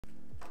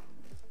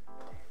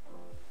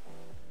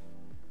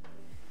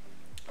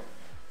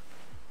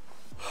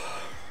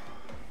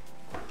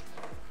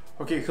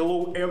Okay,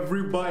 hello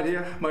everybody,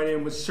 my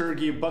name is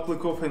Sergey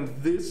Sobyanin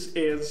and this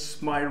is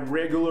my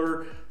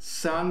regular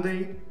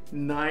Sunday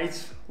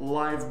night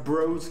live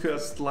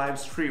broadcast live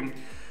stream.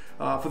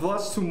 For the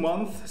last 2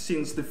 months,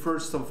 since the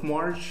 1st of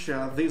March,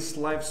 these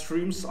live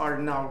streams are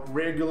now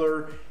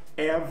regular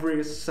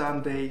every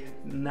Sunday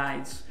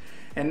night.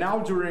 And now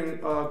during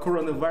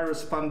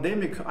coronavirus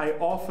pandemic, I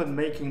often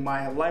making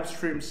my live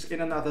streams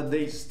in another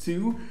days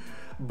too,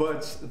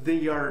 but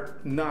they are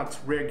not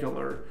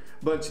regular.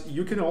 But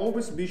you can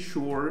always be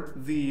sure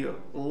the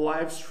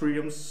live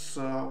streams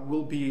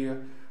will be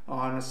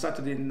on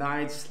Saturday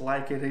nights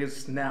like it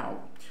is now.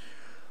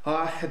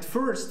 At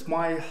first,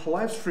 my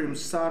live stream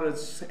started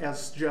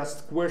as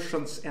just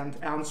questions and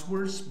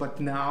answers, but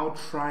now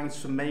trying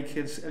to make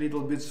it a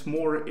little bit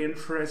more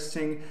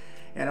interesting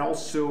and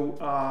also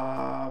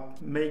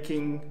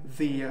making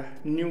the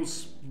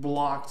news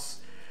blogs.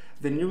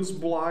 The news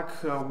blog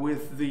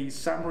with the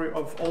summary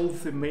of all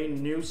the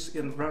main news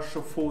in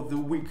Russia for the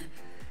week,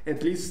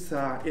 at least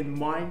in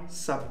my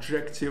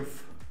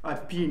subjective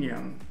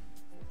opinion.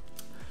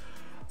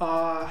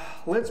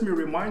 Let me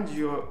remind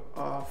you,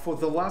 for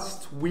the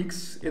last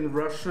weeks in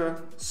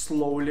Russia,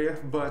 slowly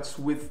but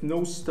with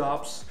no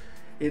stops,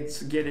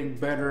 it's getting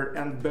better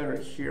and better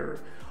here.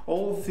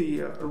 All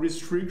the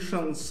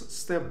restrictions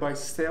step by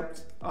step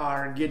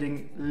are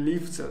getting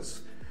lifted.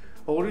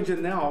 Already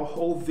now,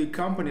 all the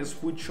companies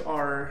which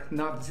are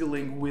not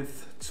dealing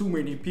with too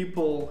many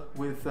people,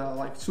 with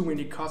like too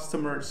many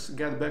customers,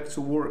 get back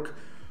to work.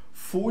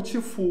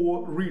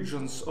 44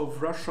 regions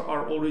of Russia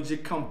are already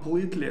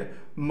completely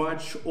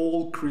match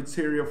all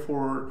criteria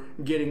for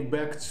getting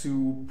back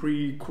to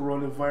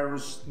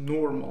pre-coronavirus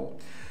normal.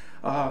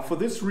 For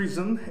this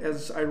reason,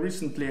 as I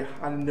recently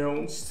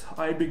announced,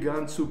 I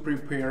began to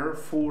prepare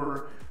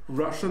for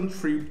Russian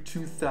trip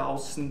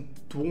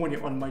 2020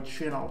 on my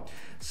channel.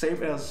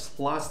 Same as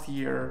last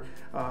year,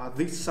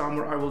 this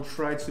summer I will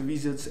try to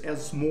visit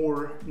as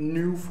more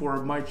new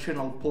for my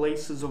channel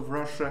places of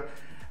Russia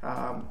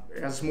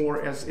as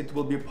more as it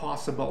will be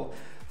possible.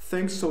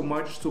 Thanks so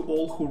much to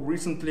all who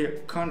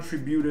recently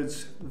contributed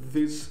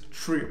this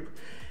trip.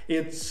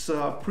 It's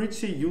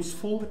pretty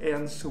useful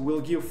and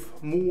will give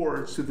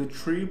more to the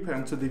trip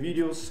and to the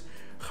videos.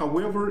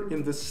 However,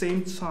 in the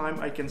same time,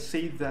 I can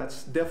say that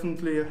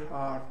definitely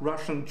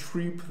Russian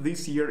trip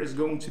this year is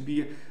going to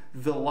be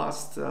the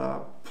last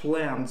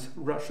planned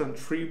Russian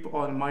trip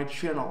on my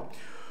channel.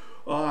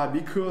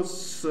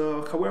 Because,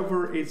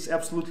 however, it's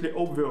absolutely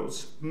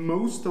obvious,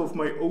 most of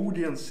my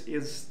audience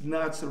is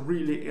not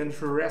really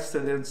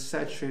interested in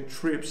such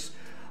trips.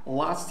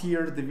 Last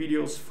year, the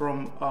videos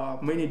from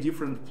many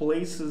different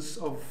places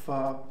of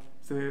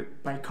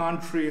my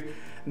country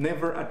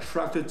never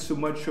attracted too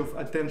much of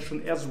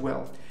attention as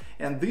well.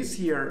 And this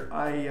year,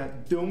 I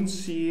don't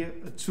see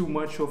too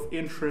much of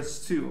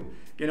interest too.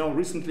 You know,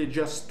 recently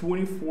just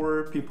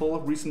 24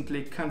 people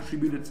recently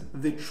contributed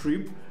the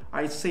trip.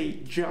 I say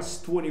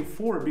just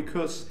 24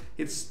 because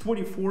it's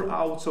 24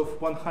 out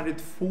of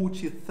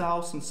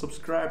 140,000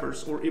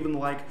 subscribers, or even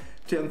like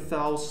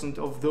 10,000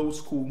 of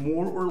those who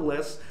more or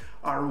less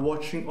are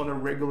watching on a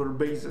regular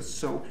basis.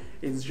 So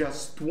it's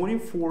just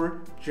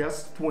 24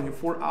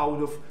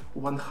 out of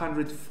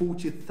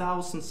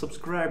 140,000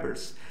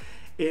 subscribers.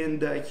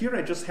 And here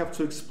I just have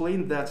to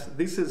explain that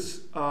this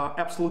is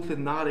absolutely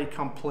not a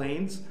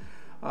complaint.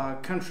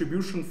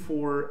 Contribution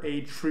for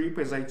a trip,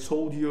 as I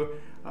told you,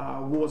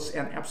 was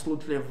an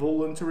absolutely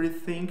voluntary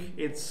thing.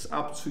 It's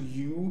up to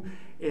you.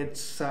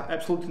 It's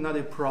absolutely not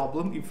a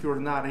problem if you're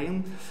not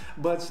in.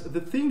 But the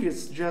thing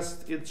is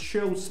just, it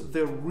shows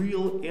the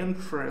real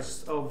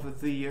interest of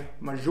the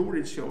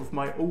majority of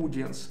my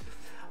audience.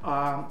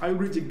 I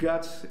already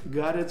got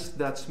it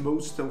that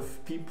most of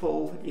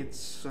people,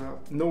 it's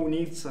no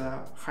need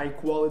high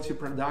quality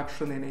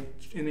production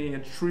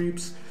in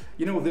trips.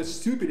 You know, the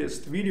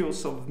stupidest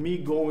videos of me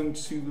going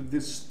to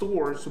the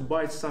store to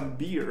buy some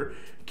beer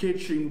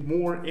catching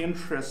more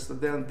interest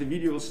than the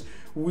videos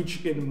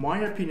which in my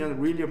opinion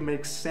really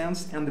makes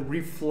sense and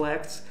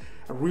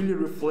really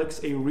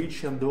reflects a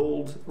rich and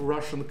old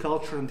Russian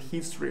culture and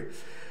history.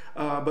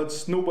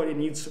 But nobody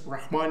needs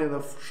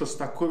Rachmaninoff,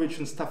 Shostakovich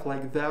and stuff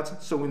like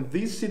that. So in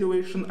this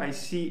situation, I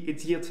see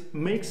it yet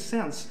makes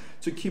sense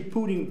to keep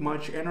putting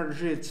much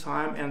energy,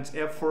 time and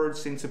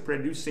efforts into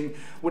producing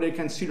what I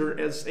consider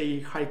as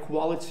a high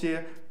quality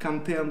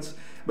content.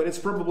 But it's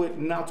probably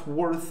not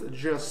worth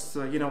just,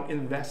 you know,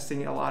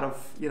 investing a lot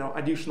of, you know,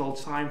 additional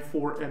time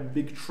for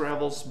big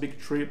travels, big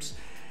trips.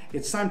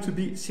 It's time to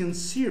be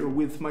sincere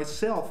with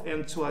myself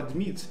and to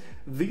admit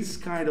this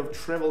kind of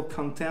travel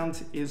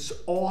content is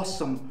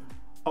awesome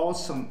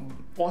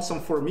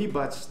for me,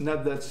 but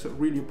not that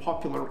really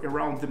popular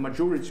around the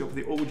majority of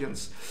the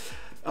audience.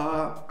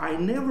 I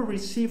never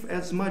receive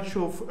as much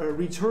of a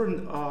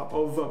return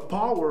of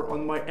power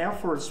on my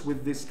efforts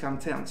with this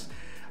content.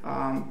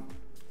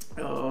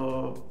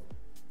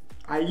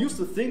 I used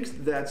to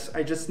think that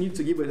I just need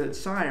to give it a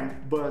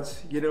time,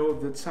 but you know,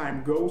 the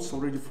time goes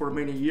already for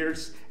many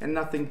years and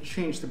nothing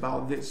changed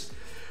about this.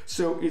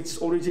 So it's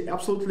already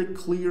absolutely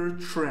clear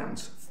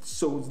trend.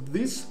 So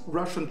this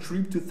Russian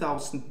trip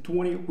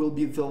 2020 will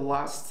be the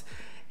last,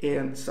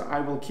 and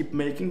I will keep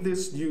making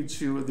this due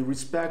to the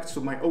respect to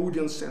my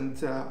audience and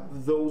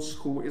those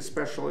who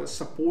especially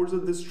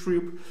supported this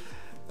trip.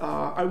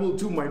 I will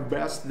do my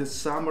best this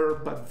summer,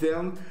 but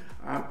then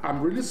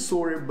I'm really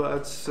sorry,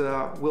 but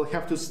we'll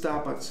have to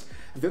stop it.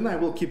 Then I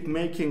will keep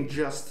making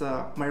just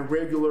my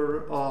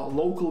regular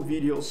local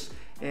videos,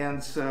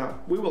 and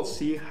we will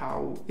see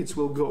how it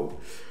will go.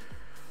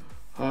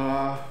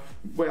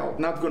 Well,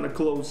 not gonna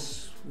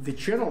close the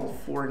channel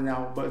for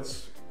now,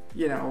 but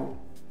you know,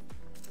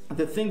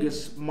 the thing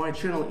is, my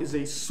channel is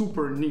a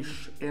super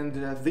niche, and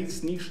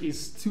this niche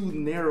is too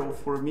narrow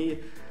for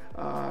me.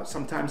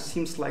 Sometimes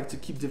seems like to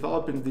keep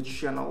developing the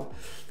channel.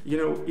 You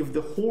know, if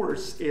the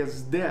horse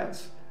is dead,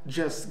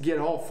 just get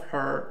off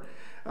her.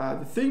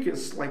 The thing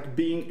is, like,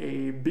 being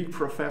a big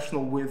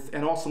professional with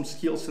an awesome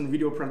skills in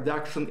video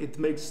production, it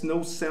makes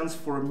no sense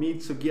for me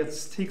to get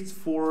sticked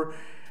for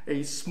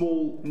a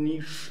small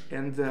niche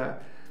and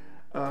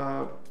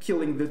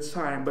killing the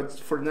time. But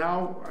for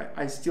now,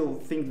 I still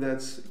think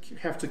that you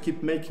have to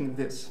keep making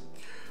this.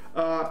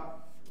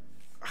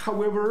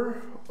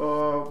 However,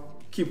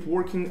 keep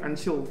working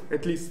until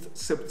at least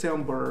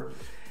September,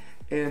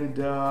 and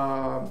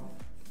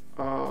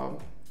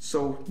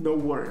so no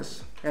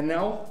worries. And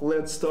now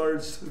let's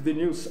start the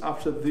news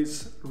after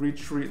this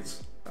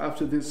retreat.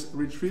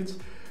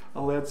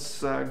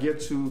 Let's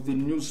get to the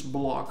news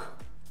block.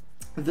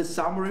 The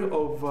summary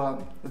of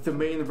the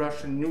main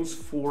Russian news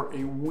for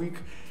a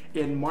week,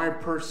 in my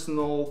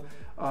personal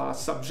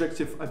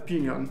subjective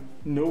opinion.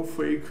 No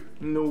fake,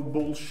 no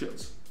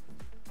bullshit.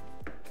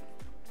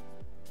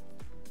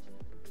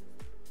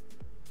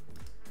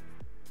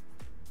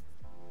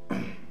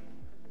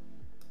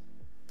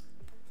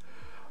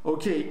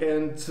 Okay,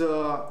 and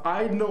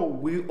I know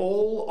we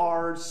all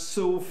are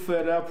so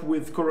fed up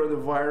with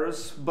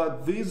coronavirus,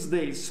 but these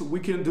days we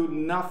can do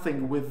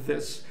nothing with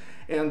this.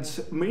 And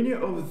many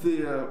of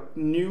the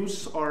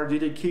news are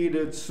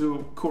dedicated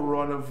to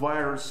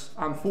coronavirus,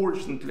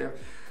 unfortunately.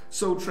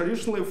 So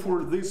traditionally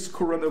for these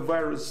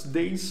coronavirus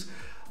days,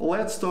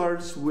 let's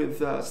start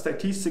with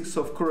statistics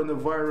of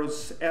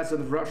coronavirus as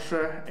in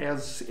Russia,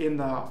 as in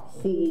the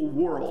whole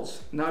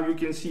world. Now you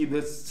can see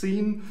the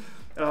scene.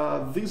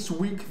 This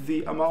week,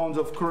 the amount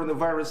of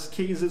coronavirus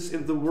cases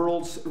in the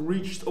world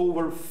reached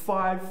over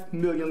 5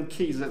 million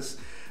cases.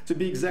 To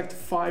be exact,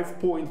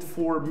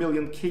 5.4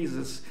 million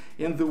cases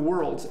in the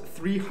world.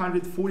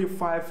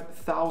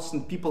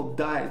 345,000 people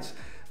died.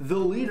 The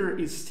leader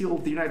is still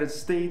the United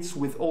States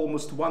with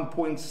almost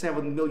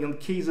 1.7 million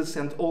cases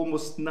and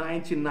almost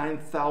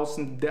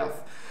 99,000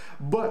 deaths.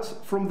 But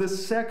from the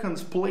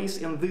second place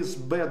in this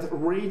bad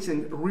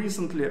rating,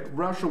 recently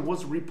Russia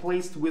was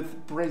replaced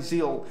with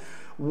Brazil.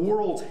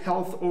 World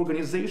Health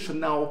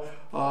Organization now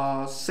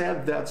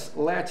said that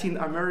Latin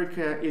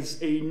America is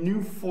a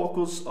new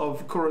focus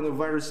of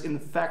coronavirus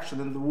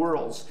infection in the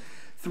world.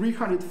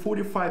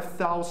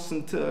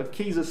 345,000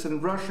 cases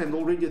in Russia and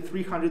already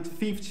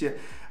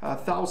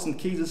 350,000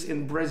 cases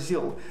in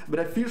Brazil. But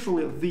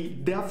officially, the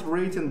death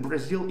rate in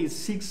Brazil is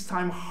 6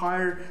 times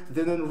higher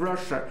than in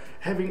Russia.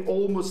 Having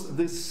almost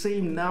the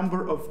same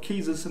number of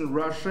cases in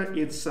Russia,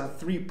 it's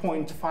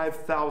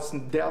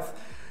 3,500 deaths.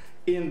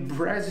 In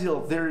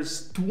Brazil, there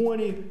is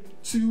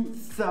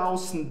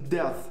 22,000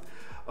 deaths.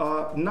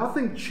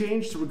 Nothing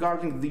changed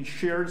regarding the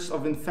shares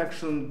of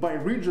infection by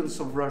regions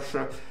of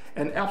Russia.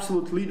 An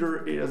absolute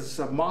leader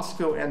is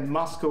Moscow and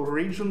Moscow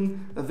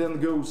region, then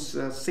goes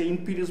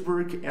St.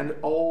 Petersburg and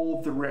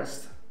all the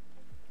rest.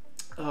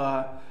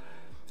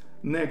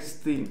 Next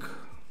thing.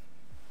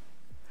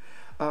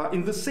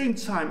 In the same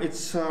time,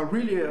 it's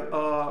really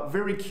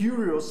very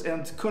curious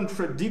and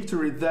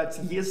contradictory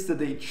that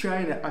yesterday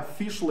China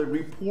officially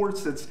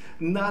reported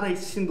not a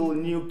single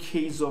new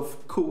case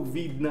of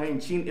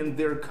COVID-19 in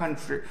their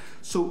country.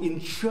 So in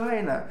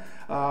China,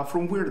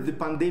 from where the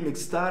pandemic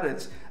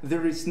started,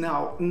 there is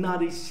now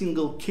not a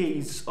single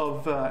case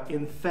of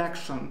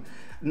infection,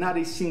 not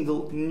a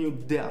single new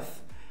death.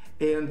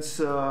 And,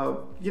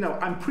 you know,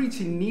 I'm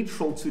pretty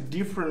neutral to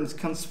different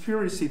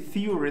conspiracy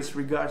theories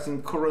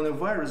regarding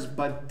coronavirus,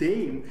 but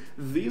damn,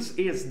 this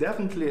is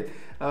definitely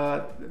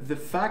the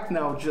fact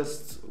now,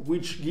 just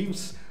which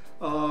gives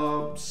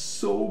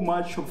so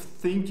much of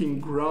thinking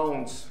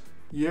grounds.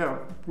 Yeah,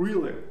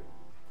 really.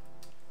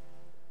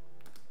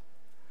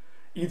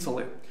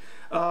 Italy.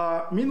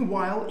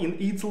 Meanwhile, in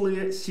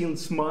Italy,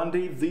 since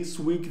Monday this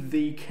week,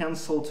 they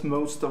cancelled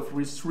most of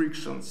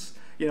restrictions.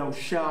 You know,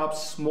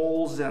 shops,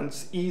 malls and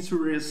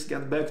eateries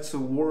get back to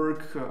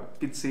work,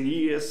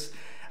 pizzerias.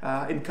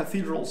 In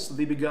cathedrals,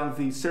 they began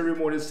the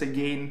ceremonies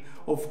again.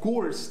 Of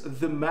course,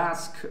 the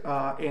mask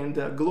and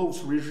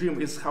gloves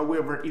regime is,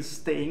 however, is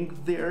staying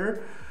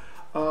there.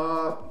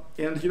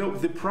 And you know,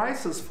 the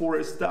prices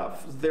for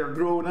stuff, they're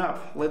growing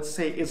up. Let's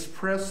say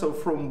espresso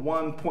from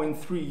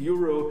 1.3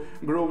 euro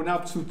growing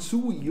up to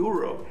 2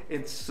 euro.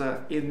 It's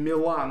in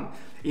Milan.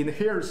 In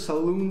hair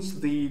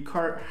salons, the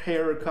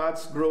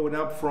haircuts growing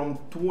up from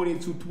 20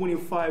 to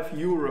 25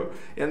 euro.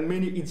 And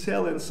many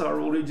Italians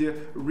are already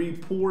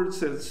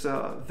reported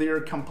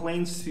their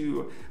complaints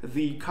to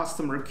the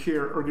customer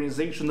care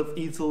organization of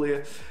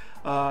Italy.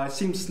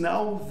 Seems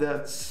now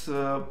that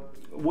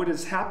what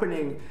is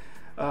happening,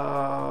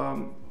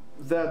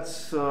 that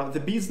the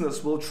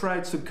business will try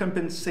to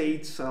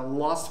compensate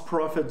lost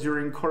profit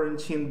during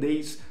quarantine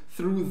days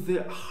through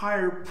the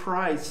higher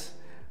price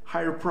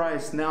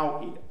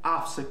now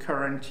after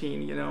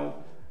quarantine, you know.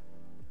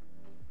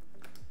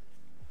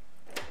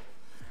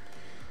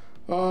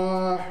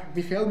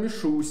 Mikhail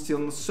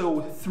Mishustin.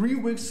 So 3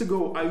 weeks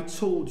ago I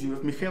told you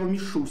Mikhail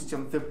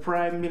Mishustin, the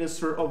Prime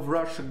Minister of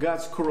Russia,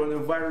 got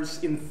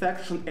coronavirus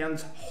infection and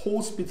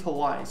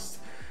hospitalized.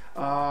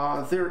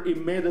 There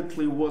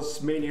immediately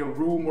was many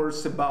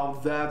rumors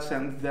about that,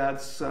 and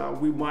that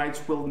we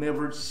might well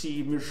never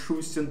see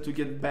Mishustin to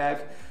get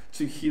back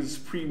to his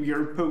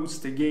premier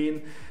post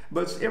again.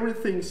 But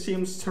everything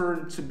seems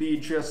turned to be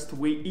just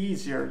way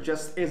easier,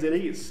 just as it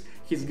is.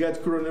 He's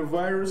got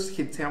coronavirus,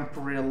 he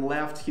temporarily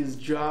left his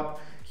job,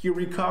 he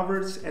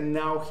recovered, and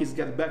now he's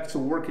got back to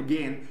work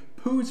again.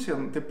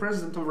 Putin, the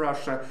president of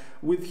Russia,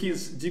 with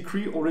his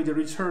decree already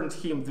returned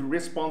him the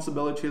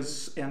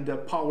responsibilities and the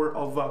power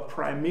of a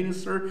prime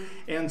minister,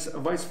 and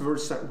vice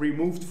versa,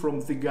 removed from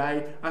the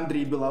guy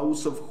Andrei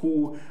Belousov,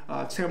 who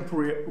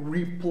temporarily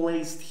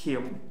replaced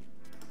him.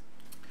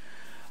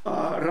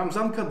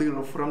 Ramzan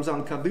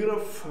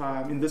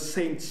Kadyrov, in the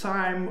same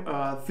time,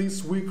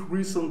 this week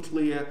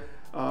recently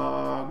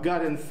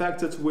got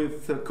infected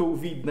with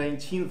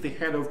COVID-19, the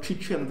head of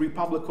Chechen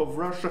Republic of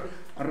Russia,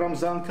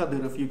 Ramzan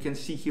Kadyrov. You can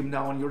see him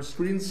now on your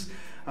screens.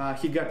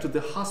 He got to the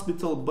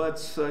hospital, but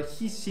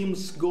he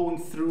seems going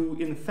through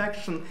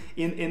infection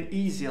in an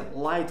easy,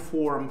 light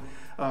form.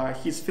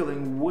 He's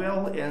feeling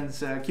well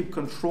and keep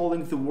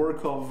controlling the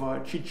work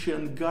of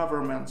Chechen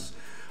governments.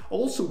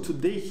 Also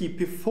today he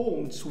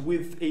performed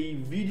with a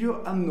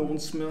video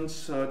announcement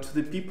to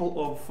the people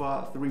of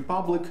the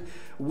Republic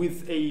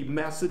with a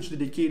message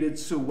dedicated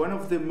to one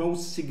of the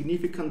most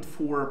significant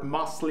for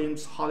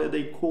Muslims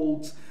holiday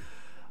called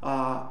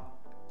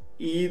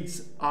Eid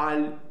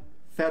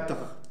al-Fitr.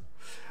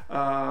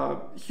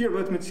 Here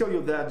let me tell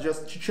you that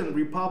just Chechen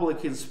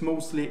Republic is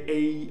mostly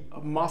a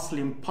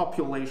Muslim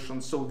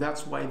population, so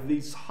that's why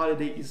this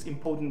holiday is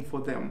important for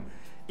them.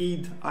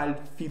 Eid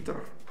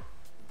al-Fitr.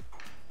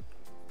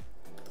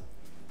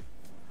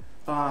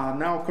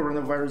 Now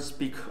coronavirus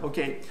peak.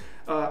 Okay,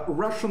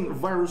 Russian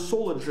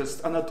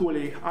virusologist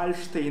Anatoly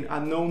Alstein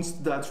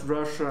announced that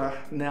Russia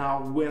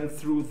now went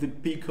through the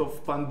peak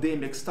of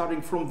pandemic.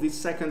 Starting from the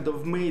 2nd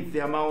of May, the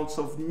amounts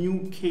of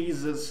new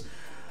cases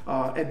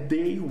a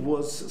day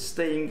was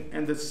staying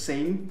in the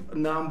same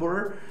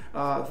number.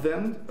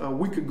 Then a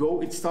week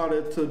ago it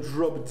started to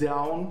drop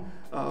down.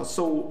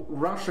 So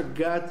Russia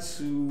got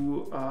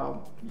to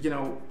you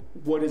know,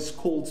 what is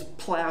called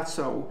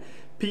plateau.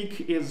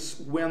 Peak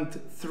went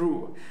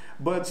through,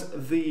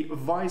 but the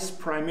Vice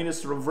Prime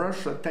Minister of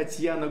Russia,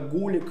 Tatyana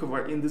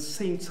Golikova, in the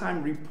same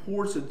time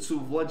reported to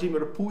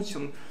Vladimir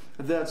Putin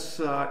that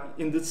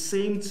in the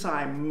same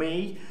time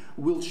May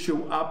will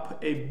show up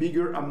a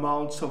bigger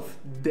amount of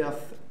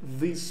death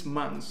this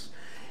month.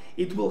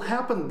 It will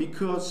happen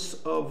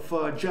because of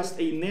just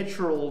a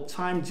natural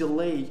time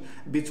delay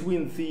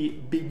between the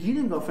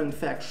beginning of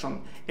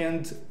infection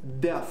and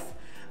death.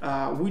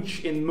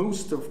 Which in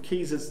most of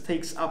cases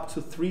takes up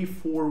to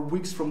 3-4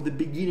 weeks from the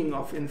beginning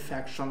of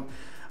infection.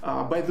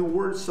 By the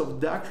words of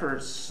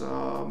doctors,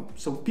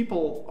 so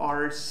people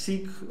are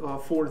sick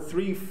for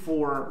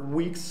 3-4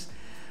 weeks.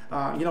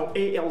 You know,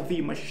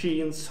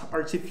 ALV-machines,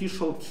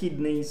 artificial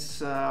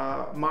kidneys,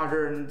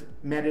 modern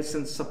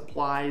medicine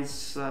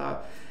supplies,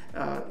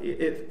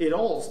 it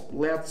all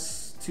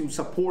leads to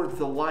support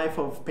the life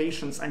of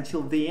patients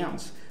until the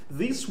end.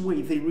 This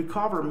way they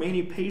recover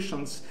many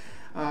patients,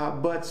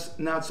 but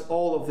not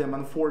all of them,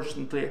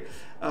 unfortunately.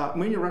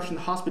 Many Russian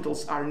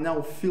hospitals are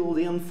now filled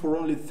in for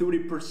only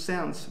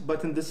 30%,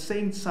 but in the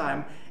same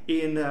time,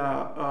 in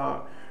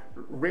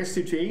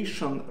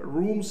restitution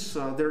rooms,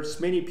 there's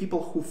many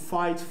people who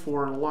fight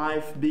for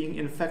life being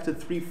infected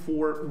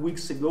 3-4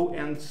 weeks ago,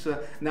 and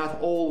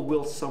not all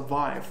will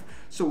survive.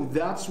 So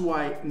that's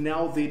why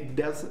now the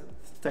death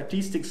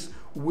statistics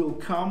will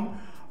come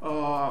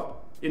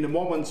in a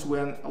moment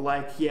when,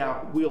 like,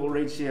 yeah, we're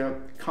already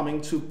coming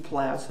to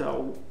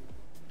plateau.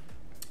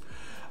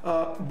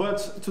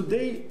 But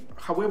today,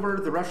 however,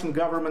 the Russian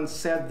government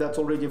said that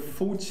already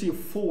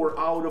 44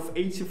 out of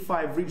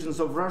 85 regions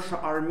of Russia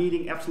are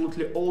meeting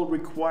absolutely all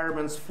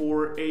requirements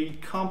for a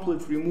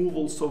complete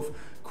removals of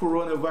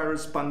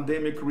coronavirus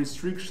pandemic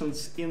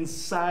restrictions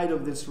inside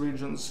of these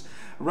regions.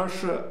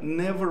 Russia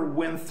never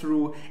went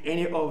through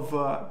any of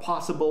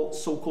possible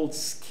so-called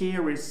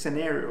scary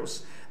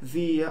scenarios.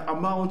 The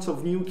amount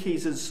of new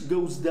cases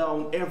goes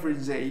down every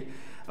day.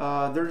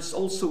 There's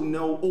also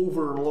no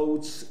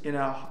overloads in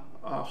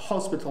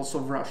hospitals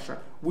of Russia,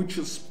 which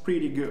is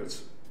pretty good.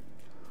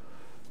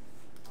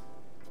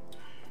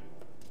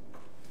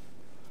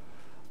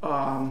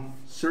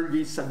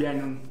 Sergey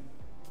Sobyanin.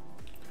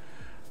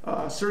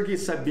 Sergey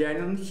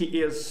Sobyanin,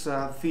 he is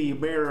the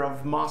mayor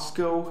of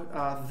Moscow,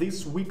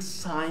 this week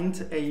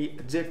signed a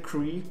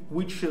decree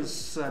which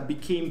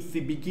became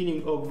the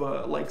beginning of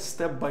like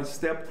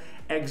step-by-step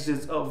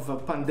exit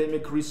of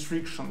pandemic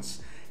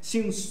restrictions.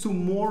 Since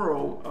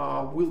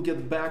tomorrow we'll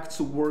get back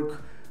to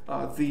work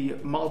the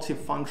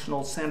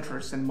multifunctional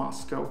centers in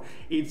Moscow.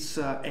 It's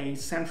a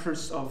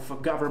centers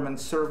of government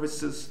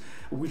services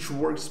which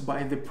works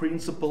by the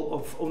principle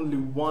of only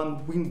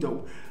one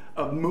window.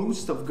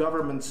 Most of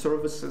government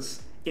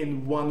services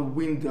in one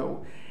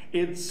window.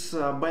 It's,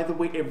 by the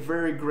way, a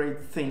very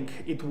great thing.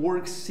 It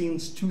works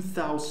since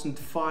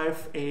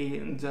 2005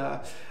 and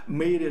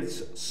made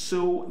it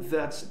so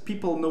that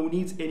people no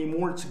need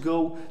anymore to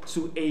go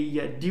to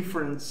a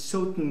different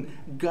certain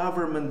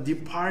government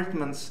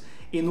departments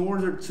in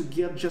order to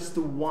get just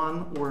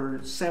one or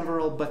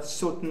several but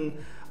certain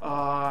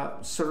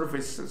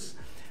services.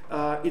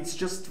 It's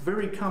just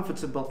very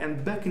comfortable,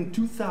 and back in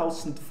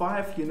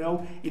 2005, you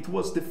know, it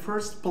was the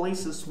first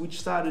places which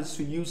started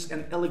to use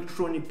an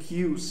electronic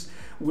queues,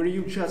 where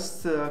you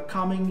just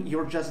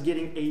you're just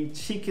getting a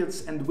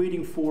ticket and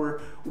waiting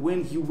for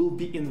when you will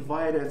be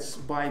invited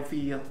by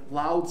the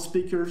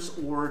loudspeakers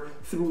or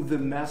through the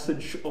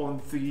message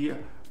on the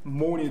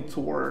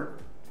monitor.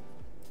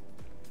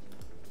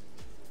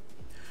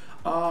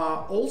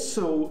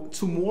 Also,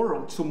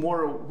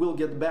 tomorrow we'll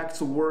get back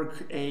to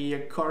work.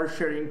 Car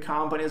sharing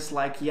companies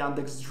like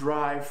Yandex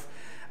Drive,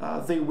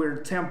 they were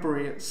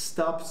temporary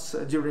stops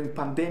during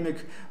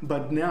pandemic,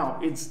 but now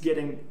it's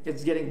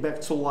getting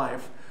back to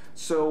life.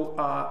 So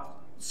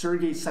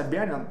Sergey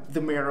Sobyanin,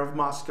 the mayor of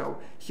Moscow,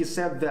 he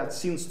said that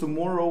since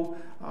tomorrow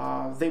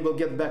they will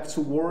get back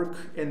to work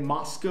in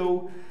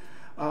Moscow.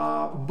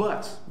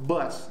 But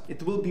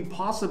it will be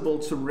possible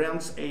to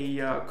rent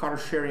a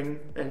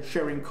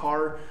sharing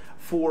car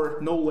for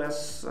no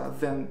less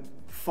than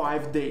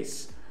 5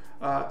 days.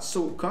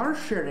 So car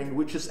sharing,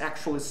 which is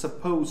actually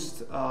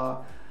supposed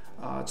to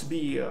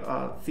be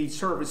the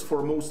service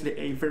for mostly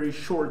a very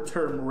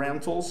short-term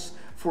rentals,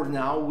 for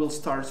now will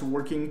start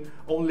working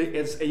only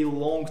as a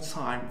long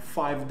time,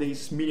 5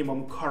 days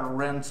minimum car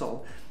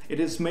rental. It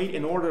is made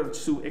in order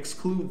to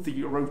exclude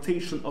the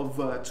rotation of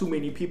too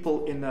many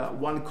people in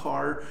one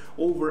car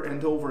over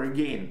and over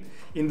again.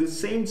 In the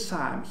same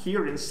time,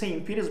 here in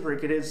St.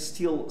 Petersburg, it is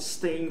still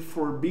staying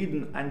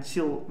forbidden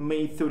until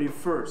May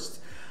 31st.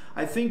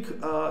 I think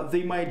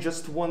they might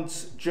just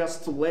want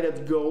to let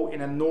it go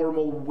in a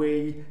normal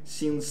way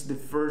since the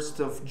 1st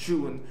of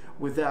June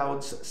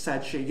without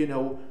such a, you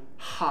know,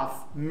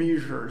 half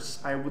measures,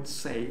 I would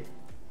say.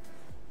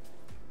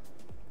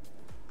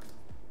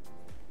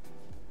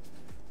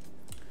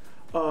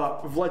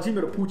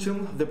 Vladimir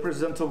Putin, the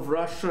president of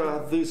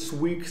Russia, this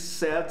week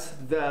said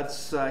that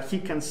he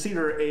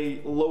considers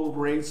a low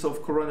rates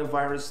of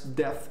coronavirus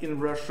death in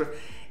Russia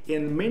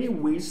in many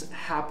ways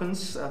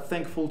happens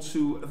thankful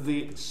to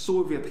the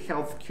Soviet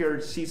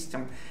healthcare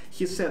system.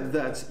 He said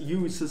that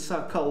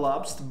USSR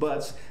collapsed,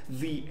 but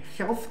the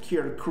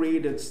healthcare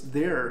created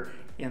there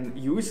in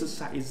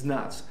USSR is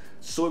not.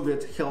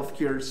 Soviet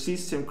healthcare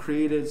system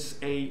created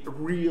a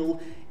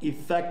real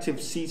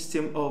effective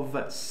system of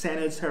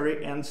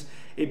sanitary and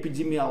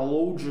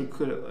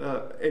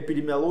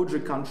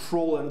epidemiological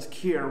control and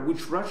care,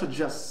 which Russia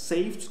just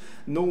saved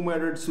no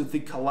matter to the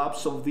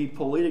collapse of the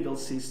political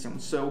system.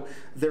 So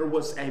there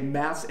was a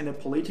mess in the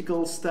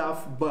political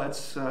stuff,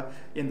 but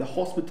in the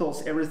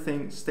hospitals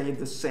everything stayed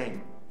the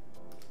same.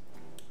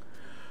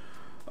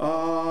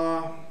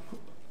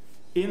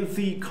 In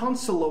the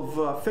Council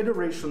of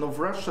Federation of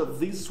Russia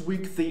this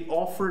week, they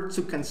offered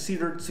to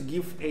consider to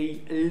give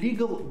a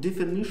legal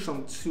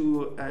definition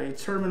to a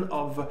term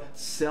of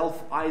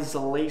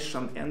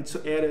self-isolation and to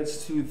add it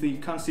to the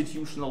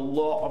constitutional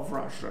law of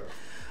Russia.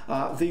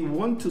 They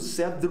want to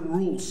set the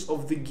rules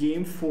of the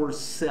game for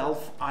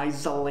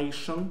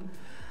self-isolation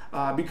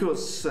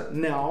because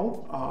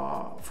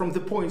now, from the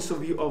point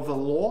of view of the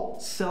law,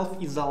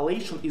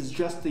 self-isolation is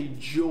just a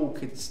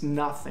joke, it's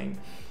nothing.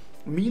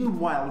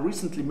 Meanwhile,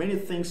 recently many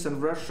things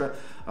in Russia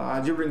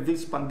during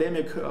this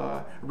pandemic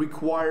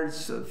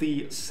requires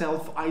the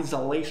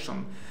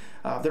self-isolation.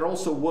 There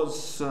also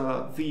was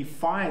the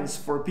fines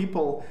for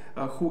people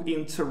who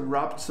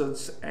interrupted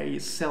a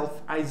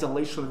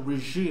self-isolation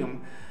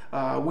regime,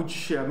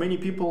 which many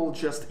people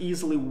just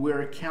easily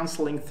were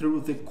canceling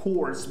through the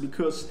courts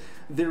because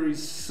there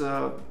is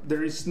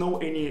no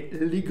any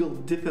legal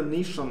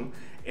definition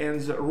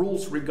and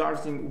rules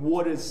regarding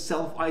what is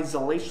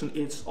self-isolation.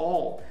 It's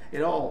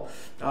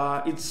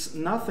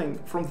nothing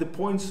from the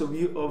point of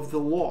view of the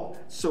law.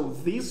 So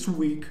this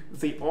week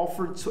they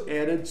offered to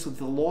add it to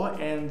the law,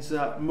 and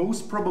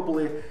most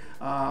probably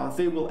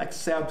they will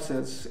accept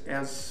it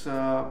as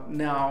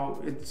now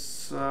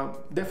it's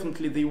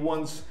definitely they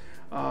want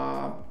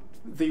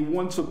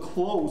to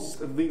close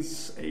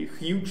this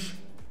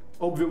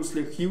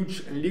obviously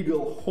huge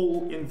legal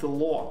hole in the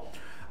law.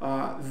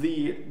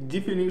 the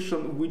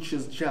definition which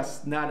is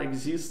just not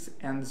exist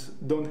and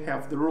don't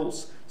have the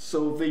rules.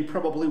 So they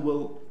probably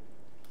will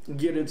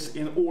get it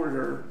in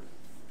order.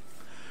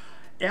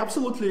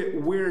 Absolutely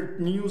weird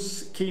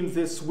news came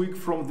this week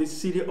from the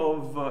city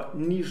of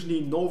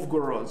Nizhny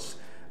Novgorod.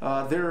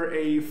 There,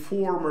 a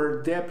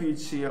former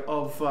deputy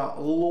of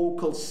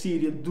local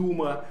city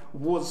Duma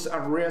was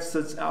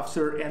arrested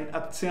after an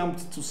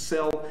attempt to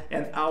sell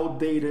an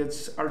outdated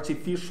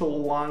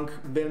artificial lung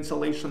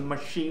ventilation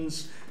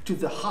machines to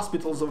the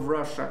hospitals of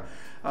Russia.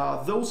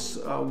 Those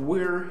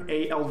were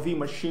ALV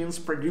machines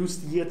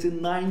produced yet in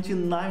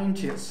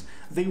 1990s.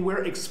 They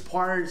were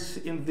expired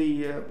in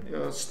the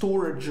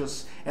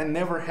storages and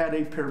never had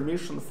a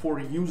permission for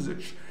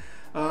usage.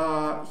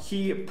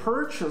 He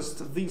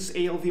purchased these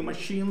ALV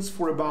machines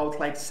for about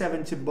like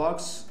 70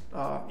 bucks,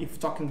 if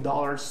talking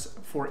dollars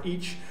for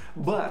each,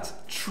 but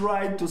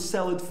tried to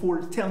sell it for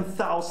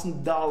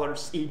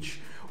 $10,000 each,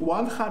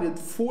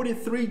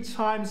 143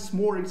 times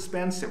more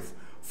expensive.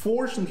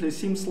 Fortunately,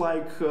 seems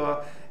like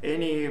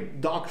any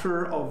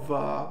doctor of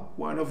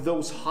one of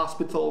those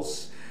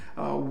hospitals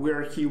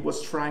where he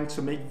was trying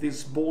to make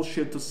this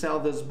bullshit, to sell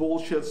this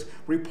bullshit,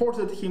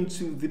 reported him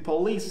to the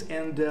police,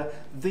 and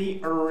they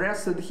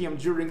arrested him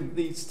during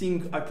the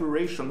sting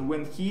operation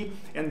when he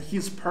and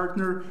his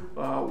partner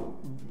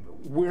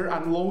were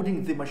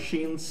unloading the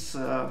machines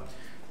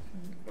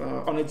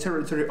on the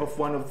territory of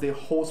one of the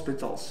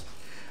hospitals.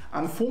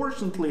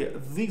 Unfortunately,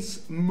 this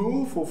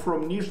mofo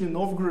from Nizhny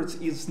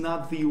Novgorod is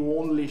not the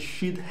only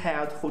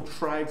shithead who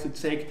tried to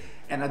take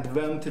an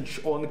advantage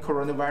on the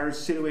coronavirus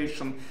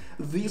situation.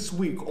 This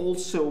week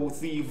also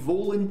the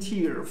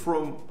volunteer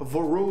from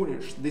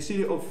Voronezh, the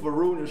city of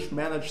Voronezh,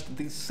 managed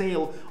the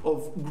sale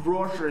of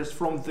groceries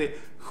from the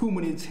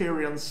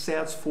humanitarian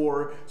sets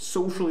for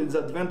socially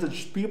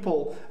disadvantaged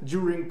people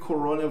during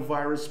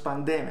coronavirus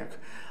pandemic.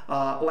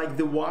 Like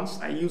the ones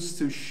I used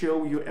to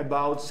show you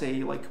about,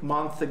 say, like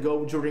month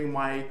ago during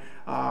my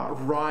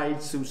ride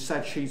to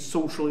such a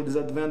socially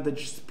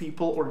disadvantaged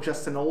people or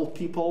just an old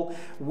people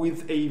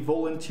with a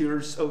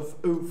volunteers of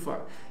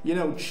UFA. You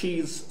know,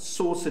 cheese,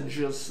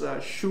 sausages,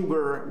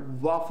 sugar,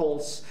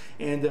 waffles,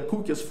 and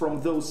cookies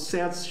from those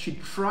sets she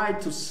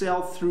tried to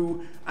sell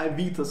through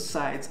Avito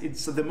site.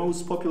 It's the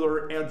most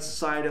popular ad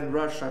site in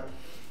Russia.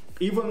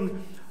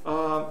 Even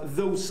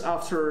those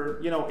after,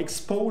 you know,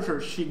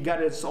 exposure, she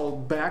got it all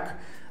back.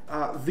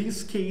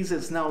 This case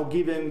is now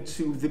given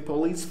to the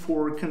police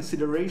for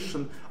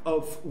consideration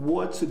of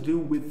what to do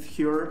with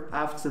her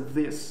after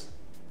this.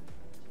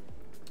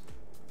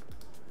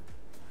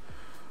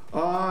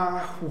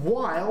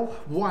 While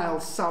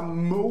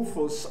some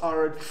mofos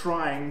are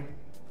trying,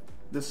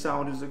 the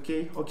sound is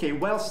okay? Okay,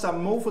 while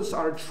some mofos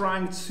are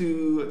trying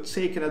to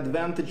take an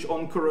advantage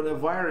on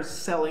coronavirus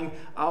selling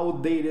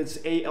outdated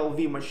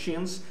ALV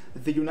machines,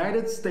 the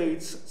United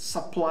States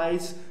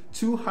supplies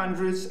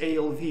 200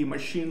 ALV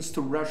machines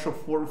to Russia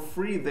for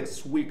free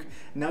this week.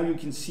 Now you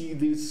can see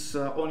this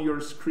on your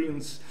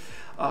screens.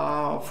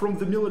 From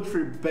the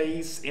military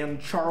base in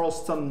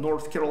Charleston,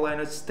 North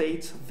Carolina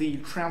state, the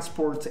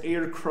transport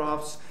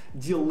aircrafts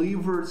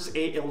delivers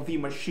ALV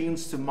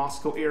machines to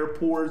Moscow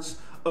airports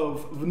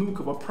of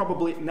Vnukovo.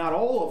 Probably not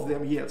all of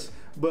them yet,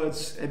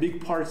 but a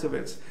big part of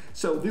it.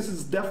 So this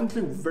is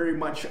definitely very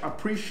much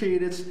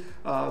appreciated.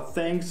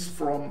 Thanks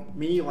from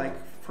me, like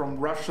from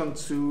Russian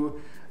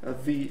to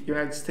the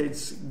United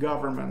States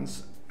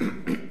government.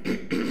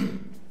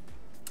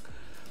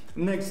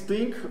 Next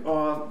thing,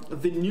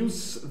 the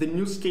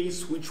news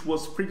case which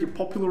was pretty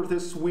popular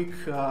this week.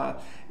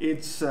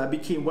 It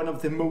became one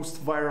of the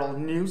most viral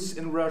news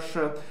in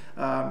Russia.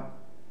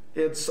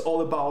 It's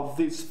all about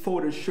this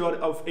photo shot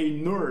of a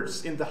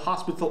nurse in the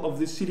hospital of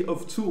the city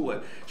of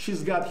Tula.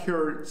 She's got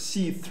her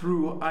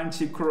see-through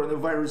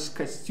anti-coronavirus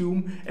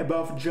costume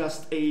above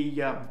just a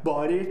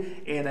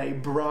body and a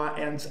bra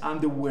and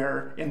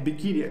underwear and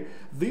bikini.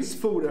 This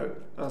photo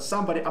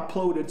somebody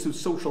uploaded to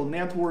social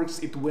networks.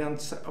 It went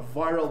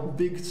viral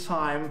big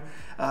time,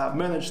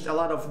 managed a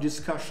lot of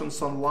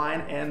discussions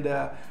online,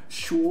 and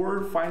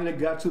sure, finally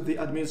got to the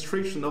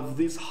administration of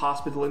this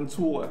hospital in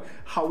Tula.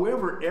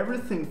 However,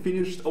 everything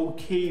finished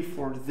okay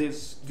for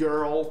this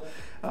girl.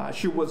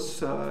 She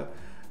was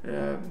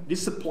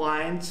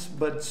disciplined,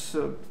 but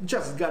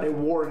just got a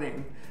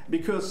warning,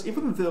 because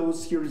even though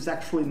here is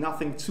actually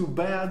nothing too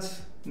bad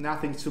in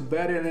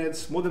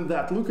it. More than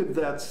that, look at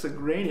that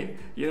granny.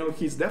 You know,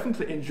 he's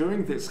definitely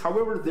enjoying this.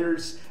 However,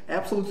 there's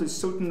absolutely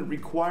certain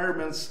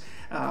requirements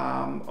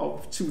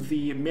to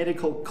the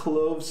medical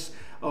clothes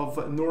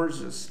of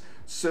nurses.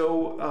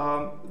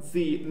 So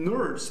the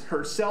nurse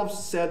herself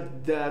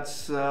said that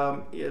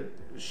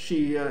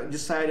she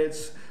decided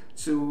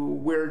to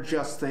wear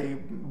just a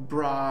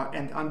bra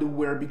and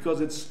underwear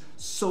because it's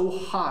so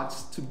hot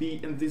to be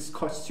in this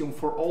costume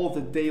for all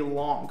the day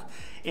long.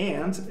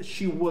 and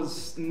she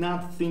was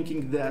not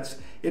thinking that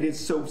it is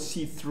so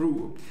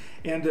see-through.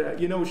 And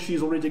you know,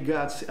 she's already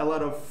got a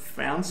lot of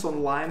fans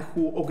online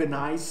who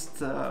organized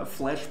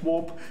flash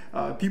mob.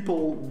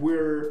 People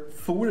were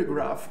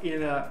photographed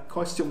in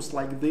costumes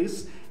like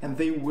this, and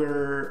they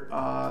were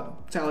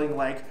telling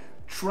like,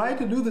 try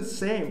to do the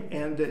same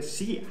and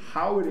see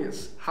how it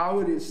is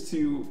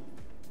to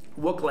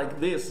walk like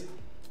this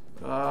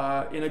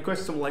in a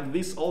costume like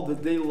this all the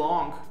day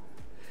long.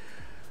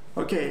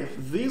 Okay,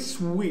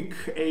 this week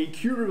a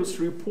curious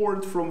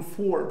report from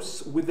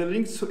Forbes with the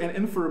links and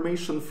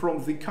information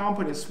from the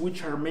companies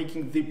which are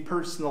making the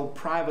personal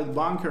private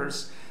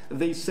bunkers.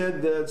 They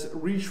said that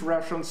rich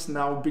Russians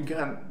now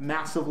began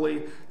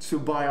massively to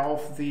buy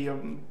off the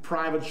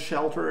private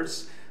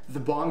shelters,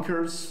 the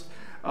bunkers.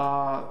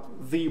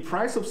 The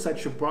price of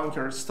such a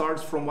bunker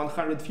starts from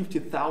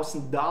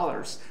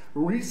 $150,000.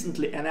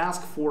 Recently, an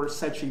ask for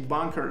such a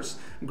bunkers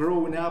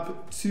growing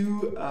up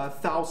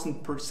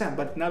 2,000%,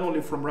 but not only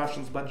from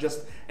Russians, but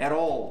just at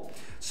all.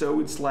 So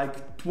it's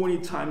like 20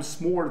 times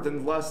more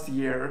than last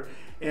year.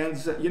 And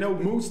you know,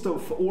 most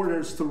of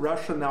orders to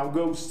Russia now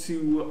goes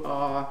to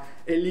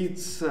elite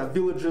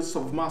villages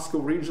of Moscow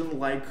region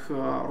like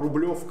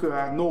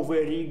Rublyovka,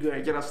 Novaya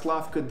Riga,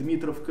 Yaroslavka,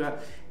 Dmitrovka,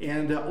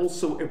 and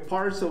also a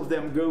part of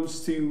them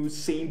goes to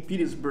St.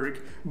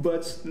 Petersburg,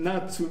 but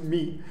not to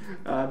me,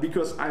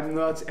 because I'm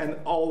not an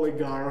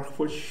oligarch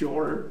for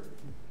sure.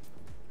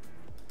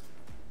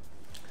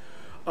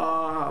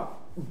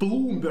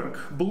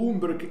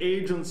 Bloomberg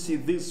agency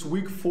this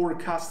week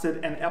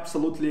forecasted an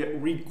absolutely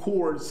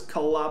records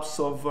collapse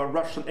of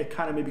Russian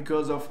economy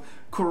because of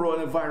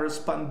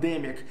coronavirus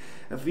pandemic.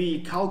 The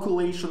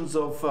calculations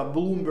of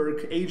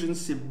Bloomberg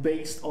agency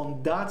based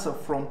on data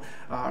from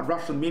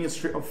Russian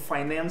Ministry of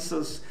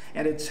Finances,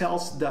 and it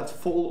tells that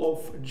fall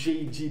of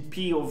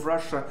GDP of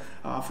Russia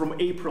from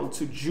April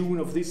to June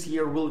of this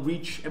year will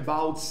reach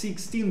about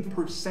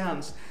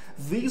 16%.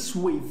 This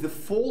way, the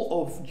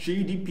fall of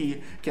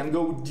GDP can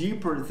go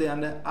deeper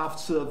than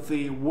after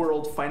the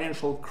world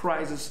financial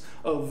crisis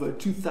of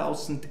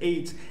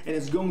 2008, and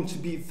it's going to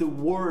be the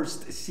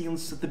worst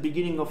since the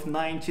beginning of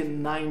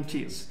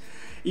 1990s.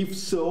 If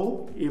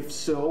so,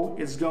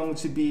 it's going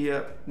to be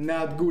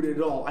not good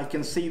at all. I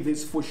can say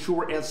this for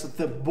sure as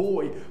the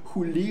boy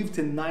who lived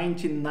in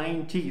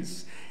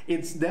 1990s.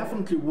 It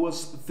definitely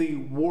was the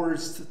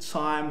worst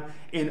time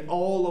in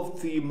all of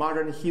the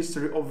modern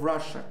history of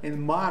Russia,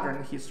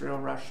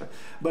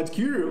 But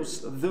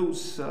curious,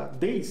 those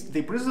days,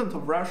 the president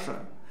of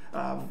Russia,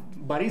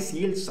 Boris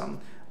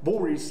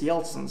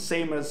Yeltsin,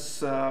 same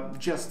as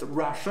just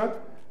Russia,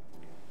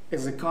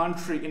 as a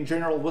country in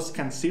general, was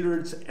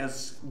considered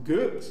as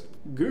good.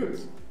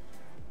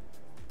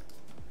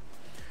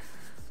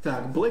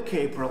 Black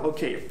April.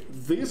 Okay,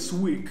 this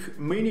week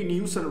many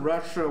news in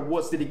Russia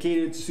was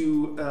dedicated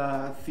to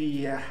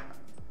the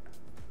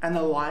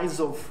analysis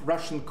of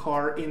Russian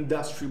car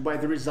industry by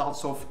the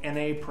results of in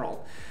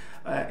April.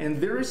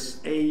 And there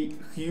is a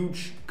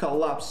huge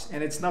collapse,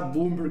 and it's not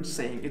Bloomberg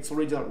saying, it's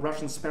already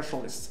Russian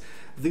specialists.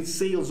 The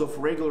sales of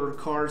regular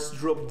cars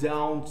dropped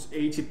down to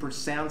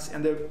 80%,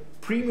 and the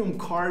premium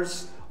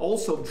cars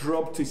also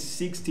dropped to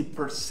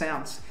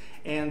 60%.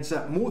 And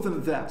more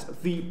than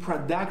that, the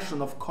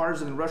production of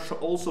cars in Russia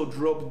also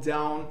dropped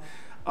down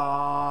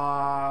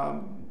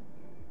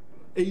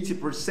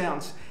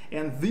 80%.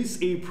 And this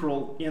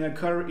April, in a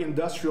car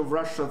industry of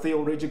Russia, they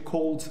already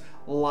called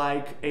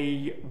like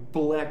a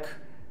Black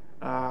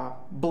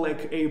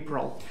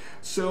April.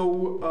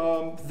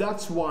 So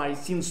that's why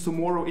since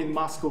tomorrow in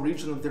Moscow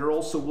region there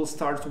also will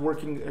start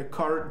working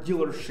car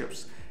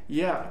dealerships.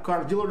 Yeah,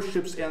 car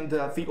dealerships and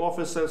the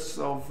offices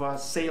of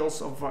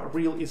sales of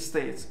real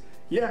estate.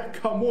 Yeah,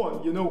 come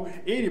on, you know,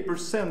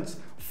 80%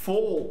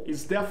 fall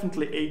is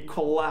definitely a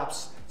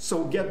collapse.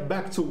 So get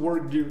back to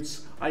work,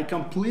 dudes. I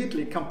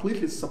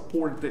completely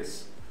support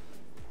this.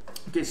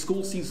 Okay,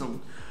 school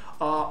season.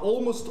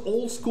 Almost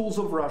all schools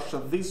of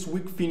Russia this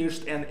week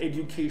finished an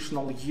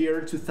educational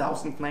year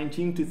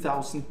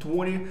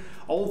 2019-2020.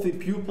 All the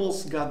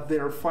pupils got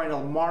their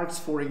final marks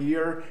for a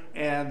year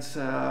and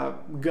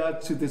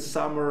got to the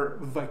summer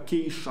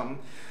vacation.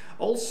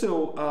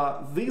 Also,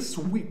 this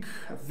week,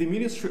 the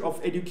Ministry of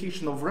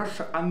Education of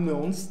Russia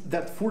announced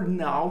that for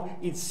now,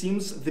 it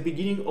seems the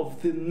beginning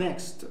of the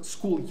next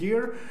school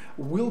year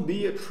will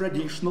be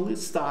traditionally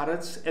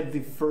started at the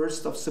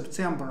 1st of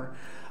September.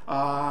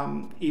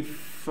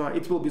 If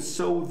it will be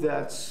so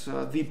that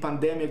the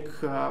pandemic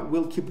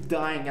will keep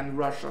dying in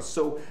Russia.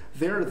 So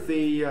there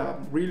they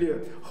really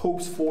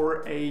hopes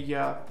for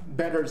a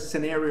better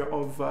scenario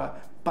of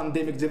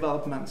pandemic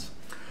development.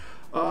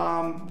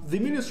 The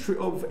Ministry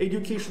of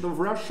Education of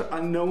Russia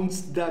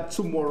announced that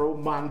tomorrow,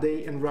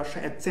 Monday, in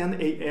Russia at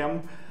 10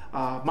 a.m.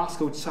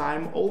 Moscow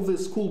time, all the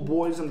school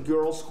boys and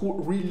girls who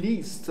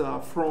released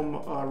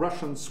from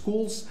Russian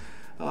schools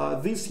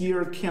this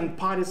year can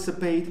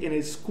participate in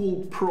a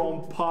school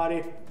prom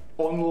party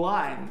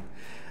online.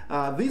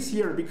 This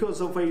year,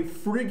 because of a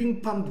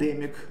frigging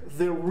pandemic,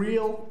 the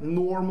real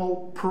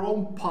normal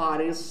prom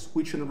parties,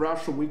 which in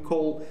Russia we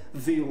call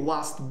the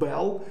last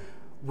bell,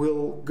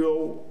 will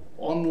go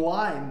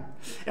online.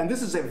 And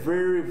this is a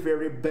very,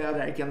 very bad,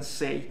 I can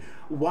say,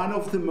 one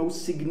of the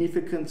most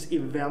significant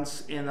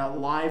events in the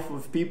life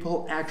of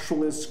people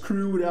actually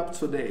screwed up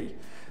today.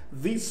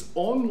 This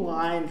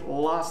online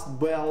last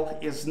bell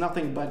is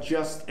nothing but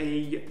just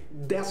a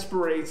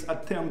desperate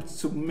attempt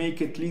to make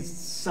at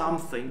least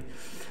something.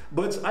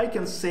 But I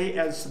can say,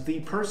 as the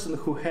person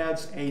who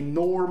had a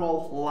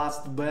normal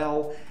last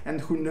bell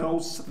and who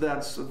knows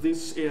that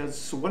this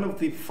is one of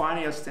the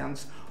funniest and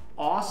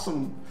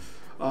awesome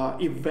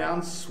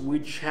events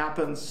which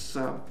happens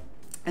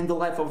in the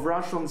life of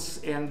Russians,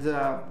 and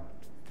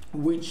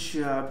which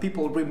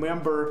people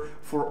remember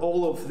for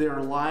all of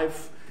their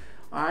life,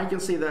 I can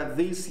say that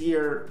this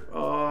year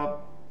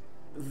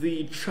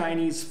the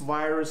Chinese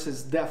virus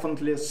is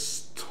definitely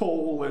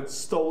stole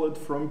it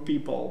from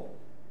people,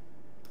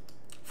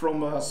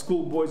 from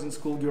schoolboys and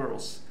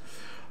schoolgirls.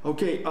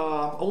 Okay,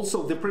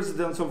 also the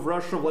president of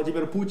Russia,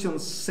 Vladimir Putin,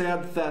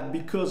 said that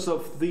because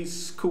of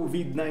this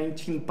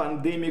COVID-19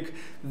 pandemic,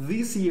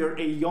 this year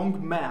a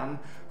young man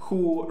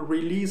who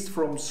released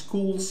from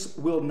schools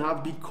will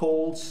not be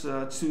called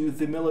to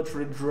the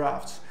military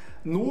draft.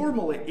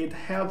 Normally it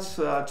had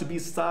to be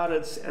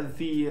started at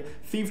the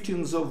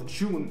 15th of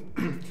June.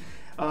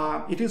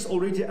 It is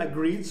already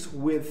agreed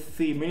with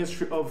the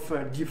Ministry of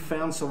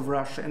Defense of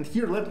Russia. And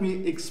here let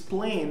me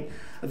explain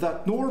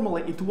that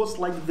normally it was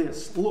like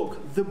this.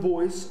 Look, the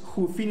boys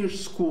who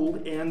finish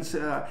school and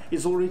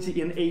is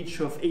already in age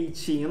of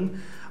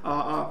 18,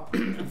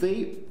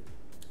 they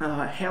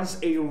has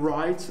a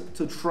right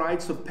to try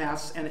to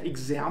pass an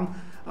exam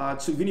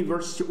to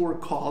university or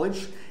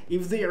college.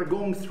 If they are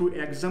going through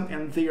exam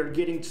and they are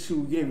getting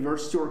to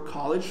university or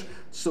college,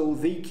 so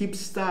they keep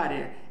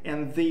studying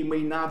and they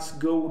may not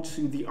go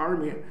to the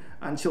army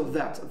until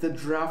that the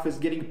draft is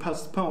getting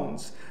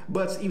postponed.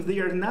 But if they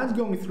are not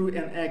going through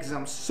an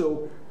exam,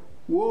 so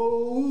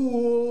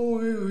whoa,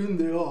 in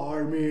the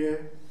army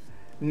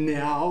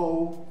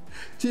now,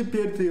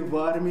 теперь ты в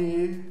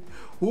армии.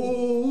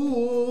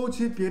 Oh,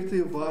 теперь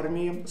ты в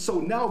армии. So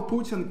now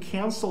Putin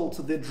cancelled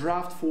the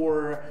draft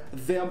for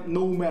them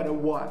no matter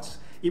what.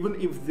 Even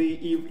if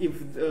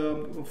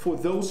for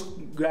those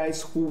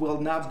guys who will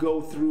not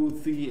go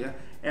through the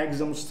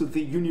exams to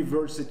the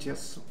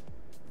universities.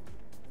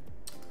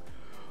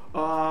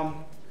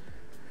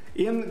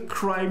 In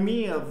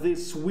Crimea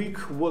this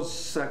week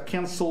was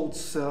cancelled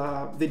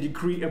the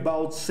decree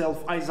about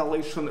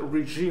self-isolation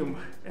regime,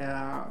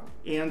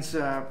 and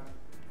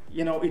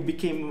you know, it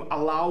became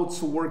allowed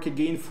to work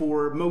again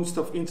for most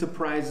of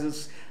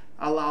enterprises,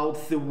 allowed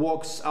the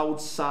walks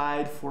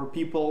outside for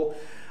people.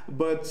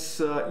 But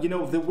you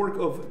know, the work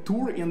of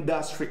tour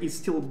industry is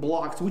still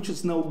blocked, which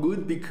is no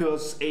good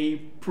because a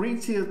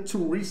pretty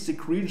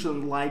touristic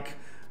region like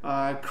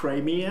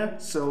Crimea,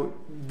 so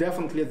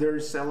definitely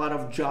there's a lot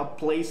of job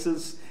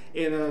places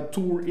in a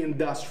tour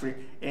industry,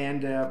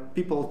 and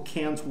people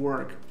can't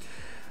work.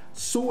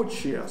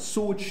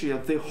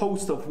 Sochi, the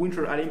host of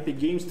Winter Olympic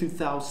Games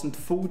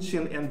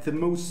 2014 and the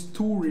most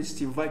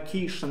touristy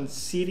vacation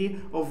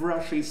city of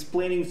Russia, is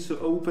planning to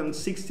open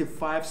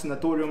 65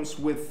 sanatoriums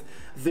with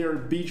their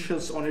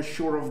beaches on a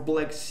shore of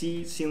Black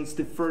Sea since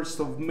the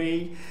 1st of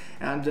May.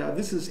 And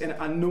this is an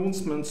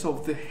announcement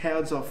of the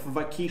heads of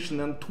vacation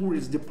and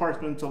tourist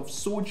department of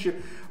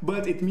Sochi,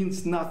 but it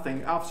means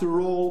nothing.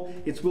 After all,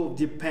 it will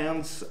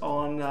depend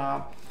on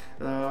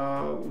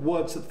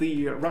what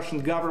the Russian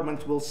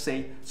government will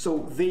say.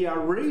 So they are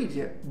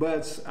ready,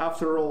 but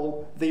after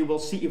all, they will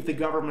see if the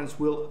government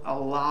will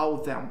allow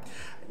them.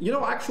 You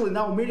know, actually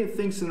now many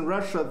things in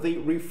Russia, they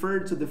refer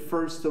to the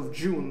 1st of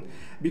June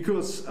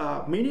because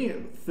for many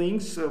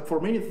things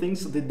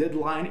the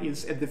deadline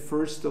is at the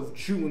 1st of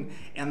June,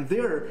 and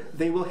there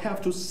they will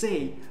have to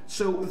say,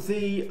 so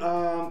they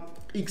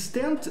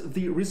extend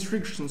the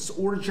restrictions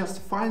or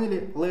just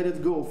finally let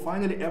it go,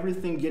 finally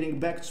everything getting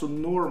back to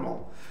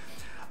normal.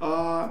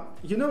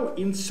 You know,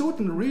 in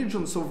certain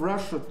regions of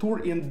Russia, tour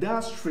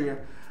industry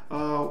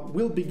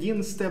will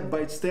begin step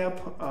by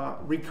step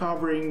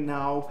recovering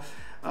now.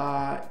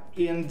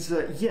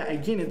 Yeah,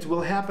 again, it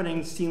will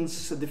happening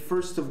since the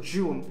 1st of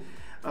June.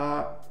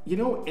 You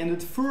know, and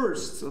at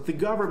first the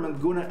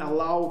government gonna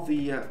allow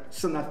the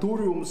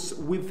sanatoriums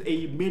with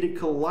a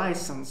medical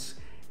license,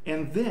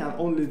 and then,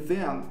 only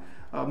then,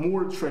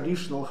 more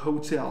traditional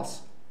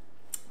hotels.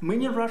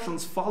 Many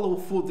Russians follow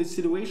for the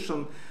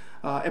situation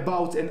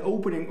about an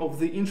opening of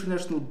the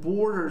international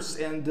borders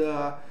and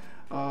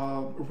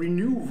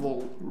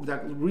renewal,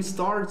 like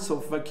restarts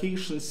of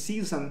vacation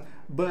season,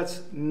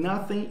 but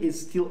nothing is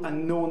still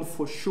unknown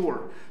for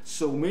sure.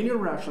 So many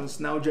Russians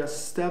now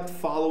just stopped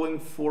following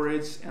for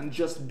it and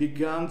just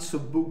began to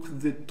book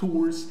the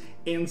tours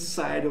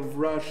inside of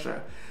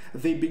Russia.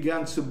 They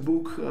began to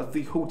book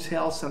the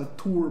hotels and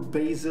tour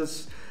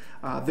bases.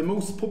 The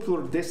most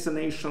popular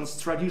destinations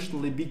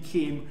traditionally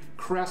became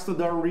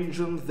Krasnodar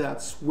region,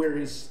 that's where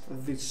is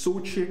the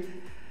Sochi,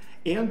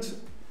 and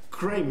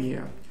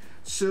Crimea.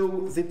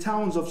 So the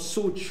towns of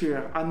Sochi,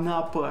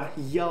 Anapa,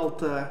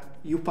 Yalta,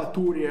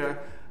 Eupatoria,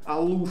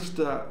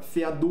 Alushta,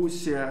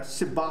 Feodosia,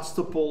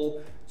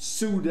 Sebastopol,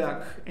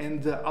 Sudak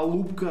and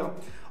Alubka.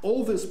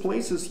 All these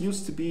places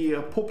used to be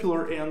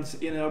popular and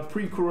in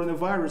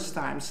pre-coronavirus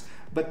times,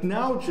 but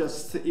now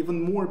just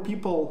even more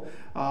people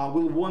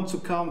will want to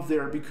come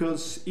there,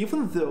 because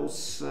even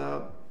those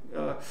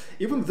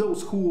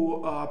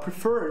who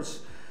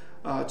prefers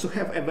to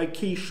have a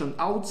vacation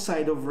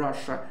outside of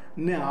Russia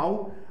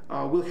now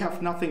will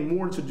have nothing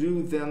more to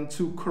do than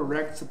to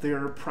correct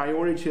their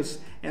priorities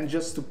and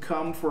just to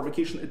come for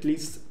vacation, at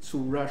least to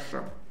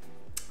Russia.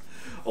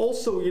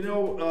 Also, you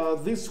know,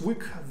 this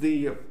week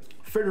the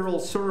Federal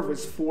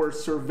Service for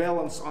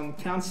Surveillance on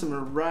Consumer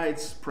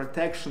Rights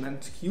Protection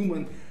and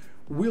Human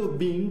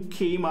Well-being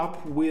came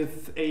up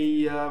with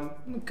a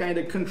kind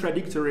of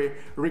contradictory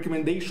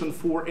recommendation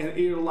for an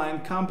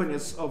airline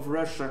companies of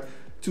Russia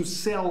to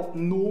sell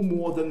no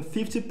more than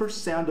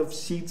 50% of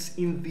seats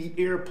in the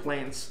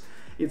airplanes.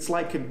 It's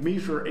like a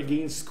measure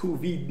against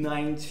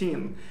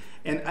COVID-19.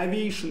 And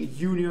Aviation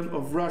Union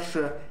of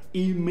Russia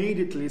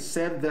immediately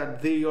said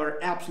that they are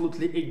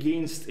absolutely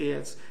against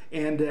it,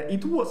 and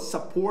it was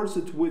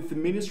supported with the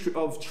Ministry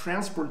of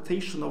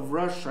Transportation of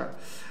Russia.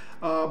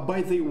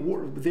 By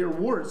their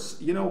words,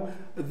 you know,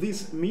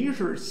 this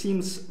measure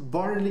seems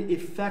barely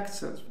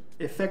effective.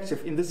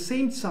 In the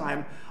same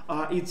time,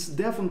 it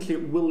definitely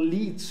will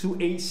lead to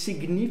a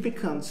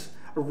significant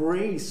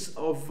raise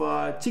of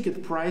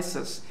ticket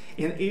prices,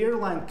 and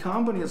airline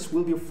companies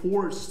will be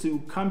forced to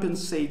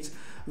compensate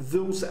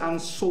those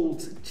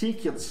unsold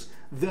tickets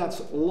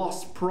that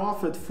lost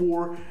profit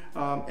for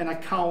an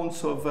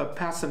account of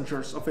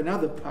passengers, of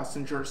another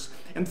passengers.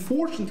 And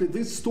fortunately,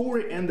 this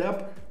story ended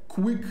up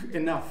quick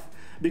enough,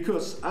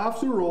 because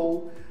after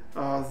all,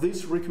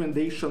 this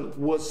recommendation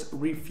was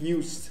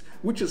refused,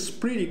 which is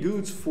pretty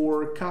good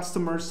for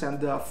customers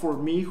and for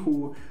me,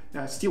 who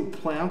still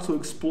plan to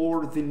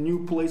explore the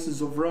new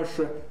places of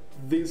Russia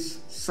this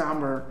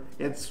summer.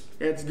 It's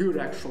good,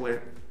 actually.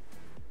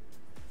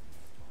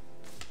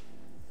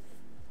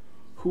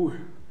 Whew.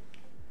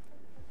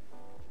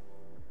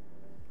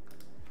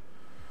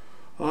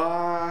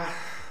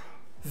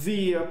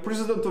 The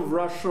President of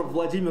Russia,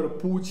 Vladimir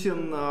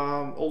Putin,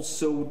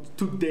 also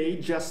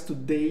just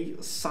today,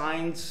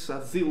 signed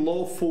the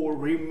law for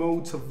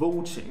remote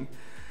voting,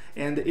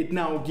 and it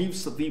now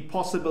gives the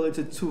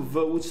possibility to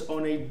vote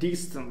on a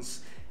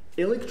distance,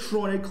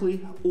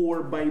 electronically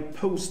or by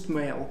post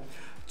mail,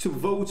 to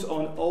vote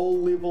on all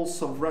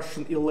levels of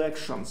Russian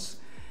elections.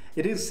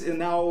 It is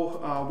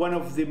now one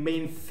of the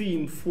main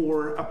themes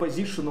for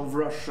opposition of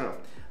Russia.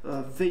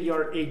 They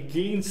are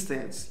against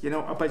it, you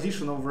know,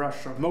 opposition of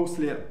Russia,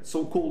 mostly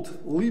so-called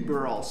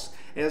liberals,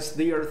 as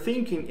they are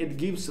thinking it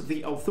gives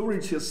the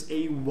authorities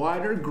a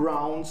wider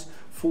ground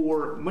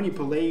for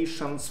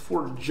manipulations,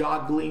 for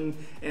juggling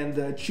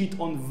and cheat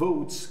on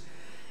votes.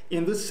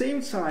 In the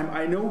same time,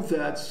 I know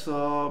that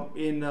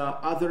in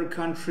other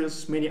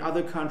countries, many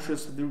other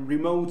countries, the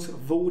remote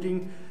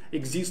voting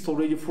exists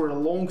already for a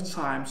long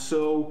time.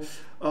 So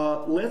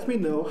let me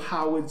know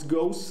how it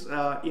goes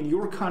in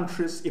your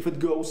countries, if it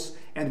goes,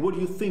 and what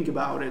do you think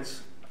about it.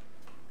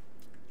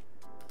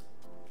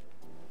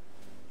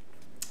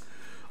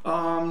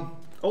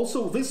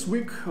 Also, this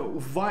week,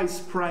 Vice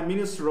Prime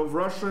Minister of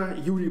Russia,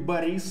 Yuri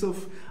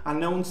Borisov,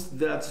 announced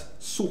that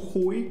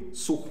Sukhoi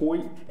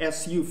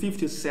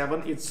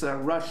Su-57, it's a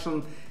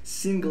Russian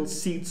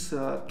single-seat,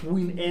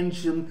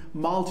 twin-engine,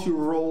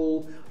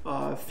 multi-role,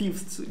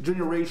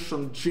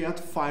 fifth-generation jet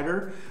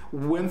fighter,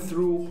 went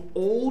through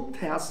all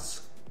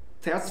test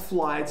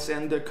flights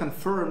and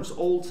confirms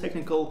all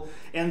technical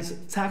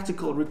and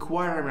tactical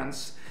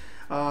requirements.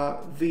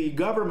 The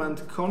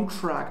government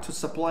contract to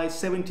supply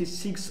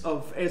 76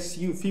 of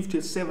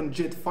Su-57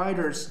 jet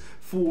fighters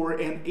for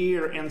an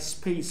air and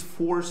space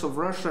force of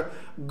Russia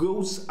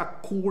goes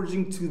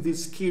according to the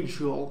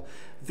schedule.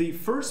 The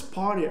first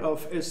party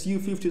of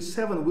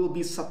Su-57 will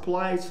be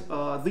supplied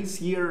this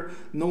year,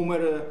 no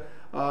matter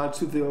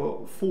to the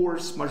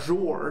force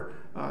majeure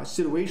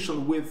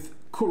situation with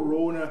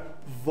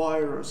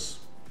coronavirus.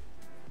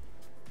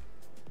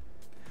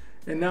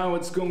 And now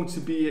it's going to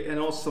be an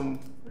awesome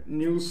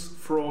news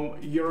from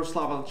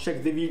Yaroslavl.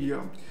 Check the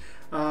video.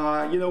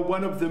 You know,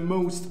 one of the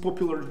most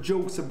popular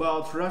jokes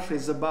about Russia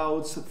is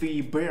about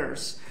the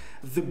bears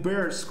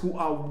who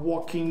are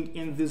walking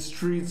in the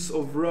streets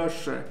of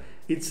Russia.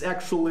 It's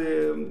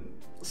actually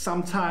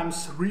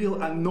sometimes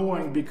real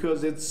annoying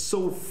because it's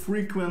so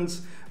frequent,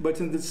 but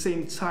in the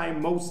same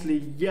time,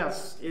 mostly,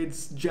 yes,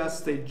 it's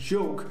just a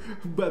joke.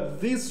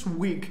 But this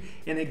week,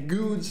 in a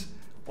good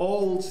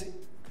old,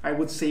 I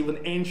would say even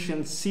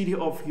ancient city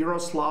of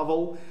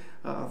Yaroslavl,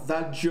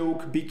 that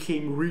joke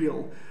became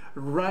real.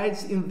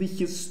 Right in the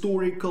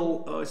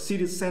historical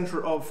city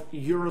center of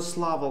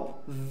Yaroslavl,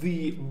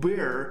 the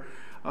bear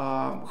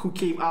who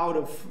came out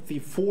of the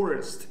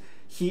forest,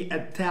 he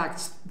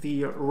attacked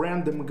the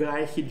random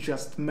guy he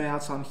just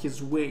met on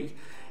his way.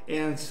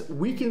 And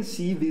we can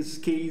see this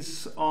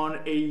case on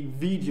a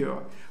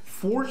video.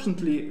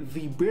 Fortunately,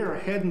 the bear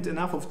hadn't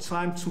enough of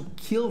time to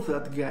kill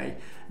that guy,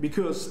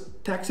 because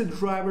taxi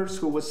drivers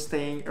who were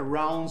staying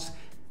around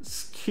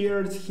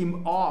scared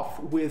him off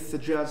with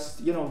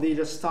just, you know, they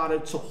just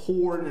started to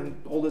horn and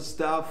all this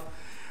stuff.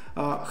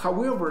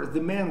 However,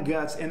 the man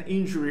got an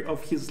injury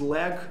of his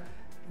leg.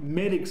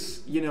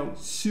 Medics, you know,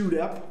 sewed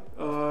up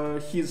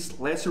his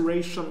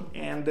laceration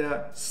and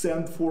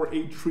sent for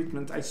a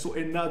treatment. I saw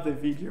another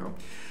video.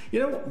 You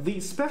know,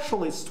 the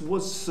specialist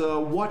was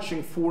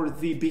watching for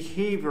the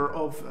behavior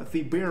of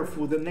the bear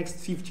for the next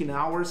 15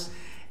 hours,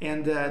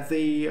 and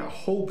they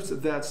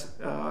hoped that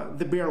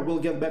the bear will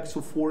get back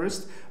to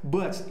forest,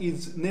 but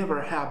it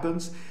never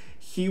happens.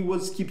 He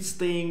keep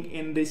staying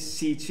in the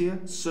city,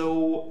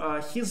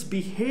 so his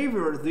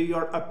behavior, they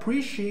are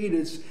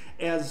appreciated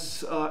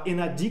as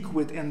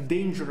inadequate and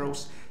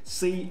dangerous,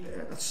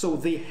 so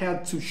they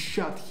had to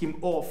shut him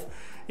off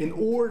in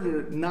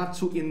order not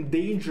to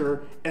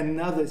endanger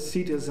another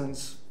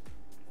citizens.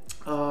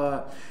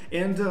 You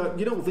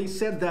know, they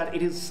said that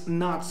it is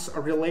not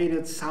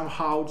related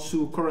somehow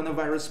to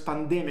coronavirus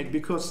pandemic,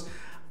 because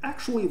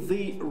actually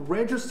they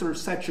register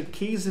such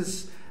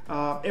cases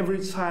every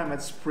time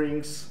it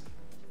springs.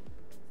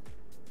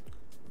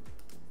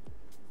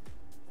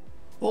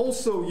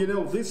 Also, you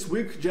know, this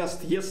week,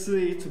 just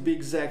yesterday to be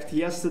exact,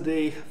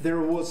 yesterday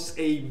there was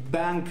a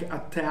bank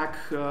attack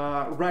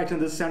right in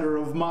the center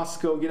of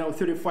Moscow. You know,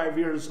 35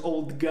 years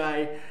old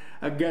guy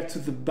got to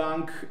the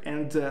bank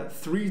and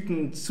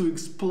threatened to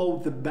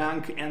explode the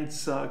bank, and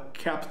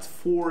kept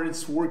 4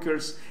 its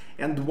workers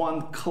and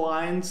 1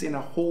 client in a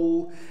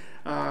hole.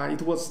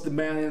 It was the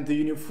man in the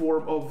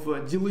uniform of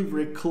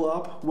Delivery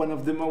Club, one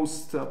of the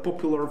most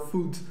popular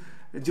food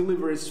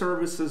delivery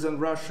services in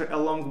Russia,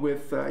 along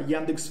with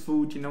Yandex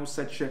Food, you know,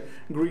 such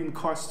green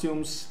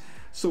costumes.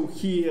 So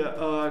he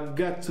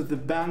got to the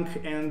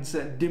bank and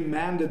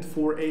demanded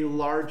for a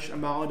large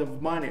amount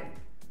of money.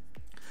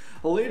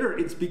 Later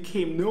it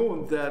became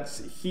known that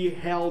he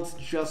held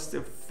just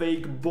a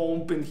fake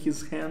bomb in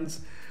his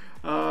hands,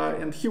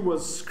 and he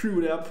was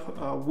screwed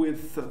up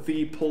with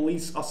the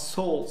police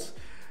assault.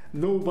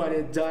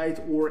 Nobody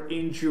died or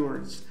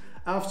injured.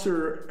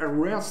 After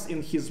arrest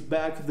in his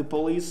bag, the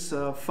police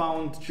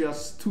found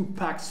just 2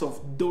 packs of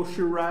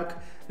doshirak.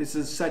 This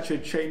is such a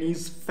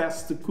Chinese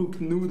fast-to-cook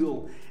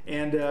noodle,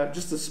 and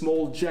just a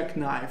small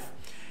jackknife.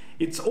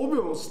 It's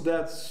obvious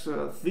that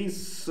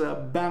this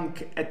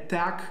bank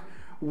attack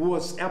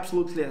was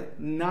absolutely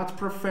not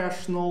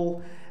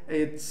professional.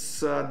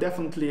 It's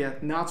definitely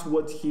not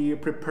what he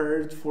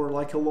prepared for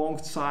like a long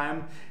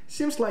time.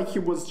 Seems like he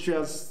was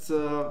just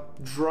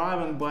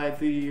driven by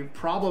the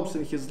problems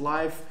in his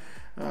life,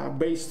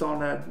 based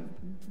on a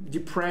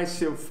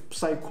depressive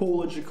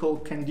psychological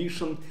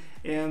condition,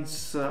 and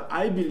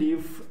I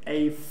believe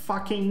a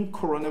fucking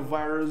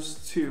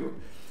coronavirus too.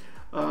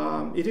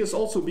 It is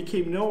also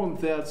became known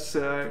that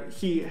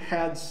he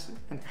had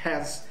and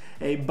has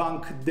a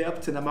bank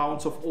debt in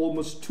amounts of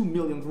almost 2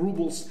 million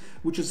rubles,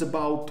 which is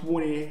about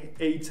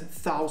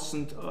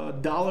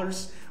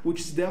 $28,000,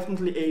 which is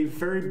definitely a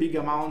very big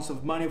amount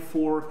of money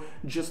for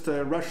just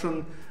a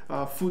Russian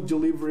food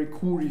delivery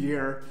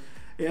courier.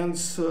 And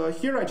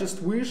here I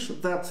just wish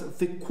that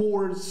the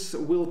courts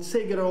will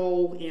take it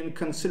all in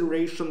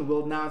consideration,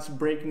 will not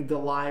breaking the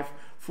life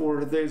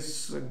for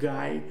this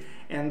guy,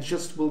 and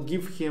just will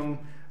give him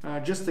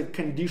just a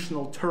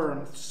conditional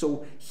term,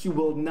 so he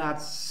will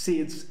not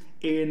sit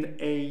in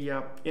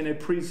a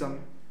prison.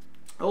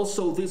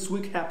 Also, this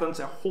week happens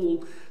a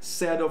whole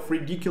set of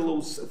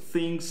ridiculous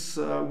things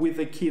with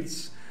the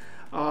kids.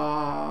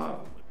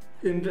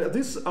 And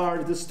these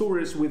are the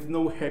stories with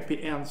no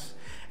happy ends.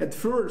 At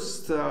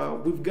first,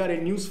 we've got a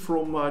news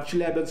from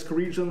Chelyabinsk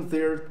region.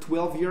 Their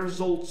 12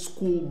 years old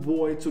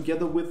schoolboy,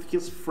 together with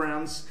his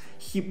friends,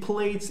 he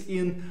played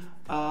in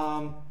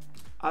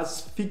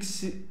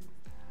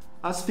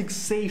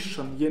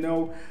asphyxiation, you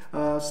know,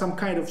 some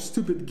kind of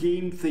stupid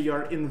game they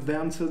are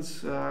invented.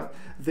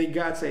 They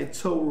got a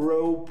tow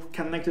rope,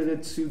 connected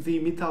it to the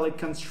metallic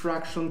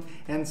construction,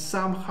 and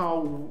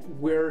somehow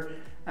were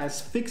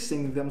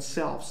asphyxiating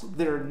themselves,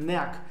 their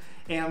neck.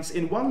 And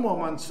in one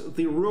moment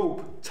the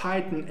rope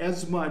tightened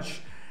as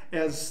much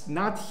as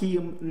not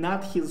him,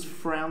 not his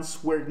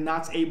friends were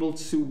not able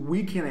to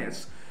weaken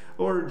it,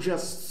 or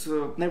just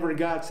never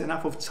got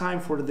enough of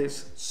time for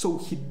this, so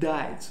he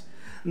died.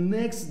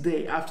 Next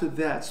day after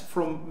that,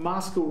 from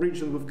Moscow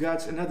region, we've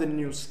got another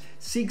news.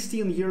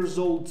 16 years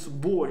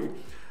old boy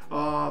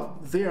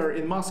there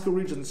in Moscow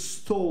region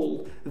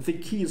stole the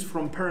keys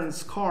from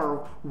parents'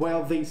 car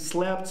while they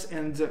slept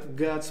and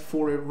got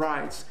for a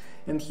ride.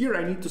 And here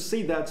I need to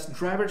say that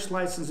driver's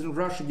license in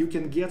Russia you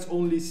can get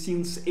only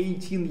since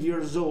 18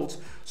 years old.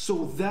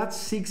 So that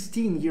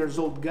 16 years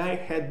old guy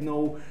had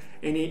no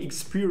any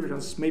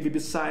experience, maybe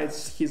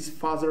besides his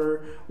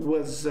father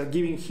was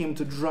giving him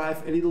to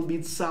drive a little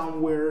bit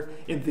somewhere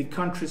in the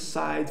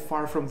countryside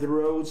far from the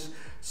roads.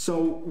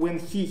 So when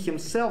he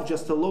himself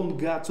just alone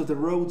got to the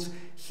roads,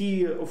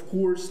 he of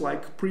course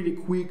like pretty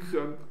quick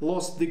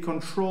lost the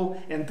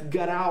control and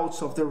got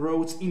out of the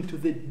roads into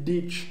the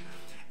ditch,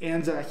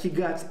 and he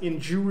got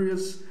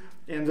injuries,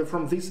 and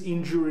from these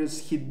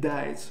injuries he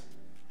died.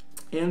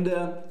 And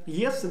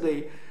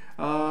yesterday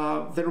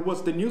There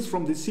was the news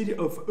from the city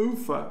of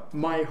Ufa,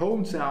 my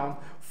hometown.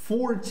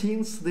 4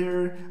 teens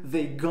there,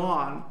 they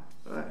gone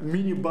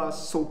minibus,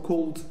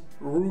 so-called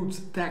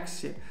route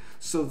taxi.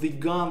 So they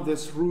gone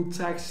this route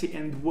taxi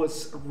and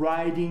was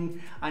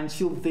riding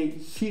until they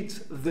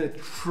hit the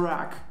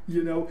track.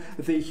 You know,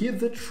 they hit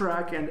the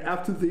track, and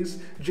after this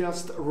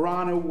just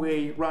run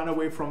away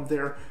from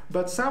there.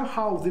 But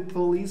somehow the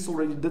police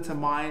already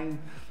determined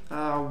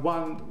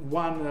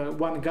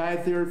one guy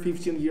there,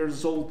 15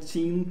 years old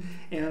teen,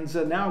 and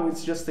now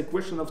it's just a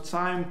question of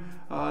time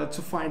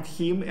to find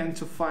him and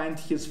to find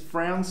his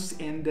friends,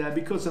 and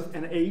because of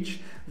an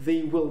age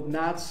they will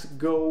not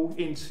go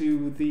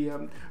into the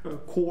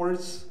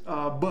courts,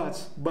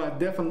 but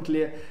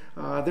definitely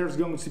there's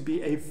going to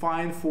be a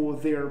fine for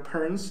their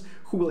parents,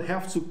 who will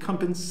have to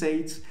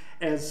compensate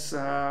as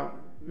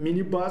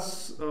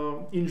minibus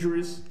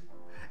injuries,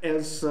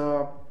 as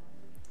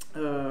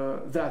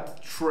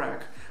that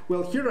track.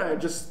 Well, here I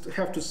just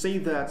have to say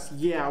that,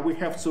 yeah, we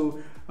have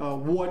to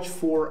watch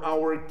for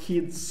our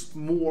kids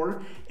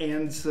more,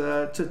 and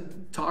to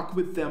talk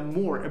with them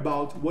more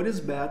about what is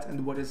bad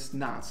and what is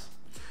not.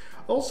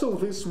 Also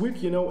this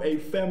week, you know, a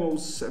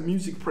famous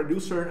music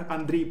producer,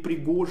 Andrei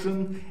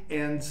Prigozhin,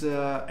 and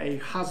a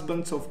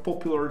husband of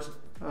popular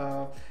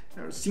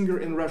singer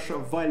in Russia,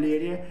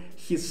 Valeria,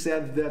 he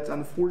said that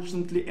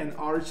unfortunately an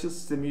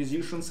artist, the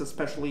musicians,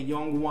 especially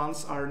young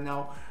ones, are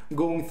now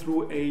going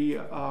through a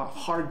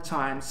hard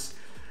times.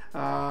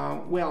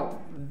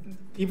 Well,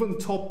 even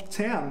top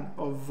 10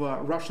 of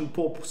Russian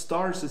pop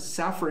stars is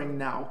suffering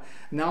now.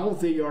 Now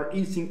they are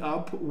eating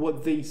up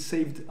what they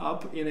saved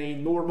up in a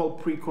normal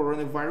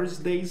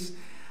pre-coronavirus days.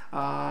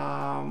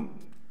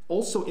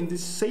 Also in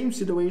this same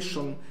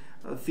situation,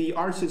 the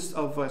artist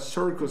of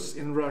circus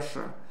in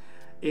Russia.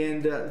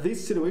 And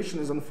this situation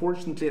is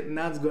unfortunately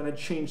not going to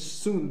change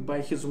soon, by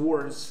his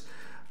words.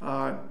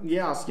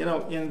 Yes, you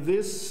know, in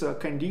this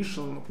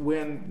condition,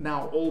 when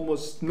now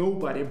almost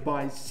nobody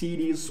buys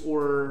CDs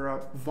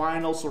or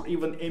vinyls or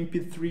even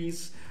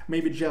MP3s,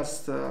 maybe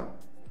just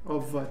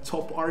of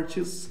top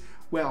artists,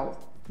 well,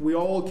 we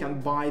all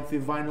can buy the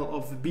vinyl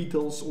of the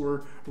Beatles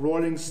or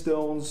Rolling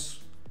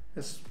Stones,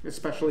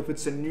 especially if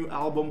it's a new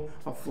album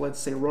of, let's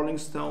say, Rolling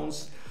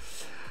Stones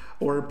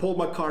or Paul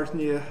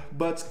McCartney.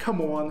 But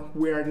come on,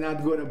 we are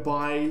not going to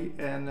buy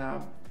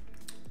an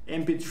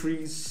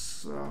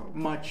MP3s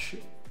much,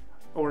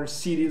 or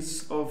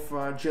CDs of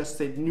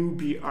just a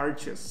newbie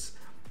artists.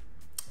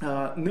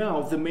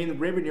 Now the main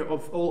revenue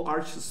of all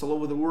artists all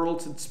over the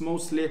world, it's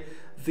mostly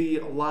the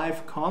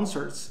live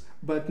concerts,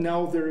 but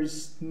now there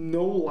is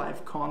no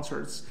live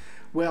concerts.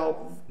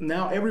 Well,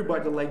 now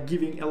everybody like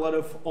giving a lot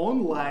of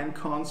online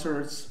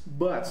concerts,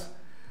 but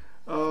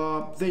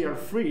they are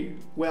free.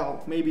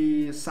 Well,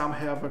 maybe some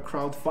have a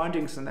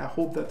crowdfundings, and I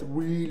hope that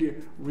really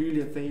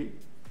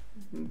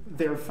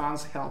their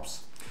fans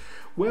helps.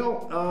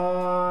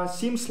 Well,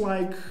 seems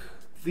like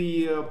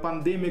the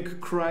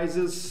pandemic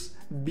crisis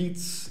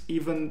beats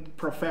even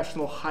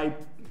professional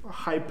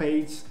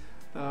high-paid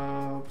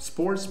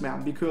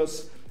sportsmen,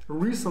 because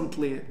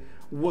recently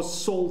was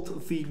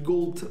sold the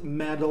gold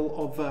medal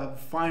of a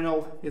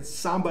final. It's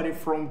somebody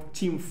from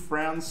Team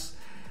France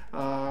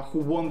who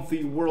won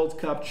the World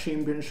Cup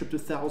Championship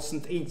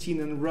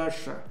 2018 in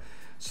Russia.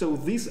 So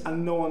this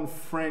unknown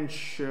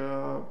French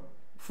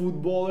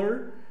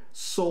footballer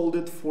sold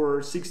it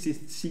for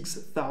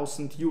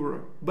 66,000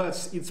 euro.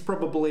 But it's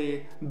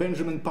probably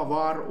Benjamin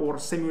Pavard or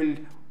Samuel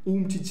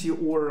Umtiti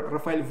or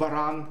Rafael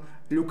Varane,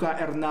 Luka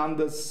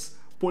Hernandez,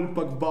 Paul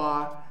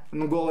Pogba,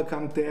 N'Golo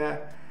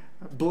Kante,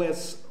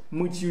 Blaise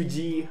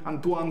Matuidi,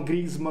 Antoine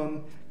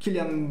Griezmann,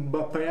 Kylian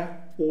Mbappé,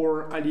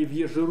 or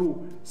Olivier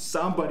Giroud.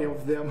 Somebody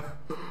of them.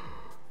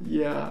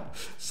 Yeah.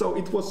 So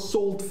it was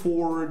sold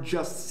for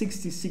just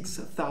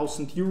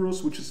 66,000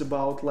 euros, which is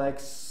about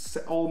like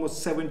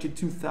almost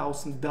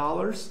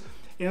 $72,000.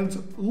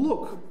 And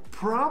look,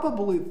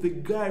 probably the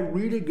guy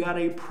really got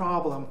a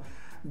problem,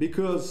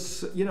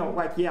 because, you know,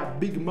 like, yeah,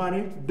 big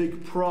money,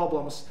 big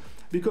problems.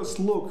 Because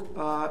look,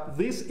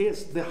 this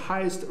is the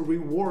highest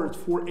reward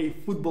for a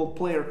football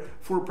player,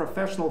 for a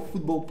professional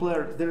football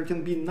player. There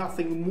can be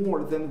nothing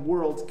more than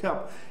World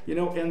Cup, you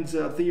know, and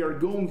they are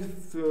going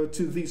to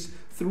this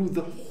through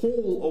the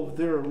whole of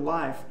their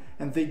life,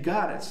 and they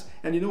got it.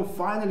 And you know,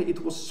 finally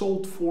it was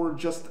sold for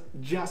just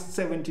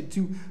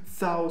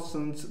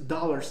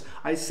 $72,000.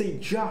 I say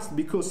just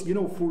because, you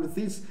know, for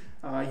these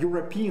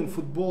European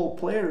football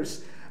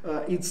players,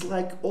 it's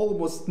like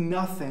almost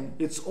nothing.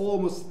 It's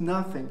almost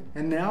nothing.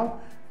 And now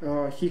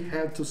he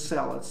had to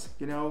sell it.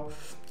 You know,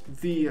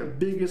 the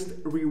biggest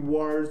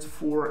reward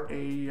for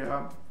a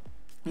you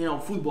know,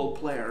 football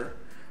player.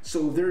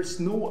 So there's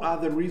no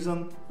other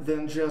reason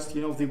than just,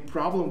 you know, the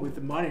problem with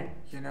the money.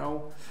 You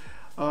know.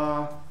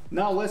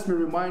 Now let me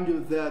remind you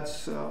that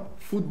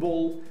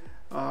football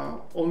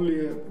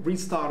only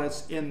restarted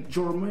in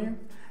Germany.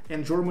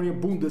 In Germany,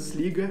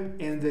 Bundesliga,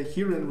 and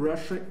here in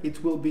Russia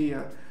it will be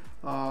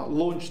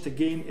launched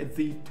again at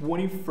the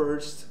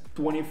 21st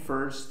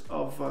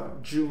of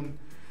June.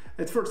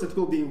 At first it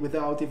will be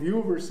without the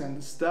viewers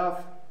and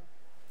stuff.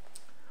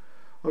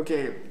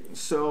 Okay,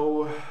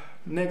 so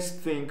next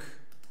thing.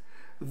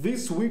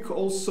 This week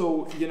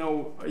also,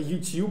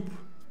 YouTube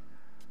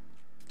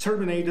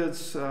terminated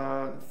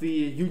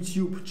the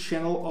YouTube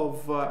channel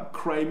of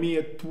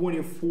Crimea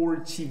 24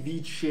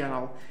 TV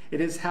channel.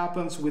 It has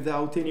happened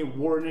without any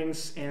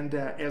warnings, and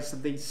as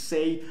they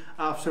say,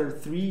 after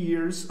 3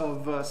 years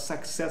of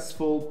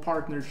successful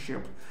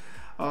partnership.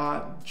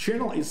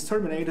 Channel is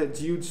terminated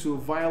due to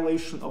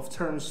violation of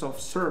terms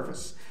of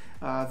service.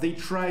 They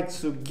tried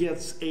to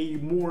get a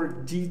more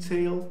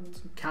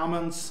detailed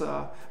comments,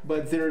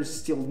 but there's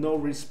still no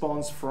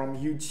response from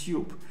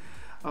YouTube.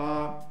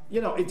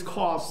 It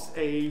caused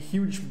a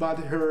huge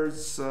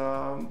butthurt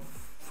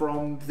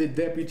from the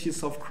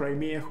deputies of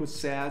Crimea, who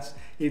said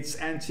it's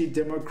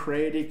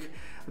anti-democratic,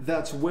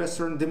 that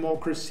Western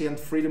democracy and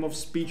freedom of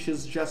speech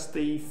is just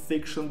a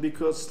fiction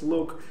because,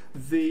 look,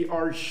 they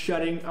are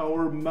shutting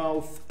our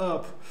mouth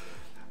up.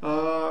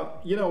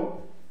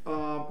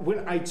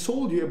 When I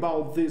told you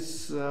about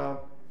this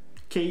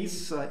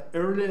case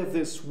earlier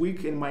this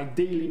week in my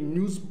daily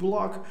news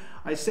blog,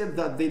 I said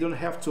that they don't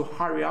have to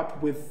hurry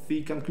up with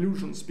the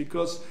conclusions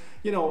because,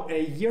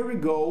 a year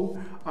ago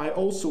I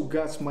also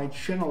got my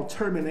channel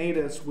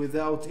terminated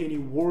without any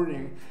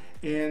warning,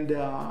 and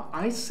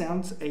I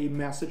sent a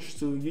message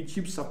to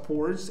YouTube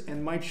support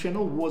and my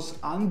channel was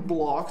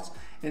unblocked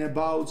in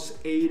about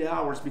 8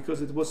 hours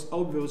because it was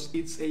obvious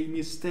it's a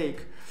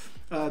mistake.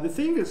 The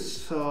thing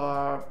is,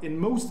 in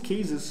most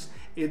cases,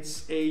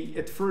 it's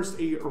at first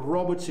a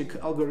robotic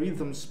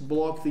algorithms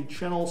block the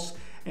channels,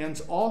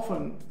 and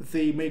often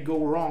they may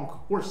go wrong,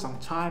 or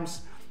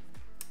sometimes.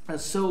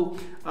 So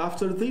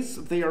after this,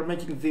 they are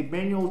making the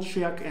manual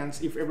check, and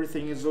if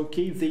everything is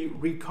okay, they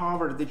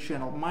recover the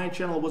channel. My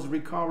channel was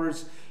recovered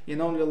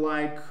in only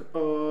like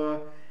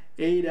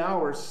 8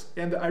 hours,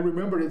 and I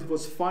remember it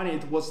was funny.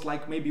 It was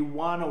like maybe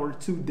 1 or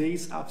 2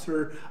 days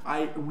after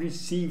I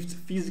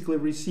physically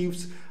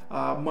received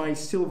my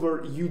silver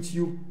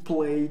YouTube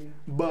play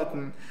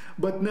button.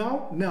 But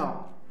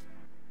now,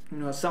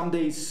 some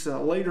days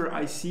later,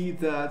 I see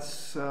that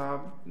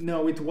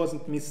no, it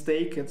wasn't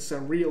mistake. It's a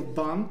real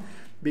done,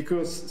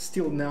 because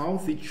still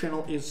now the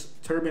channel is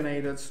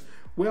terminated.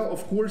 Well,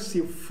 of course,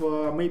 if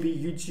maybe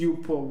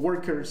YouTube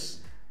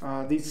workers,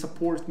 these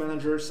support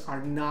managers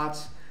are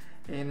not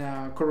in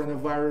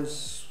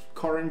coronavirus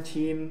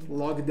quarantine,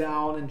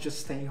 lockdown, and just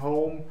staying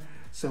home,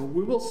 so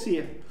we will see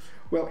it.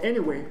 Well,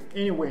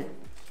 anyway.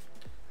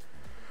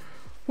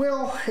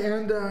 Well,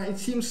 and it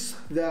seems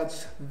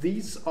that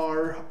these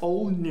are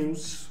all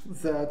news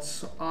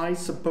that I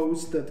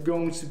suppose that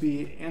going to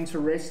be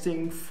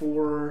interesting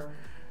for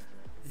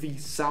the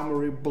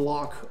summary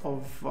block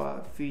of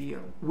the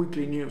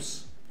weekly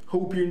news.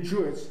 Hope you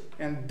enjoy it.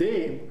 And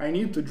damn, I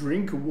need to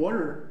drink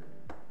water.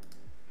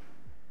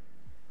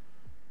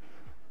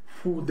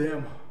 Oh,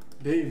 damn.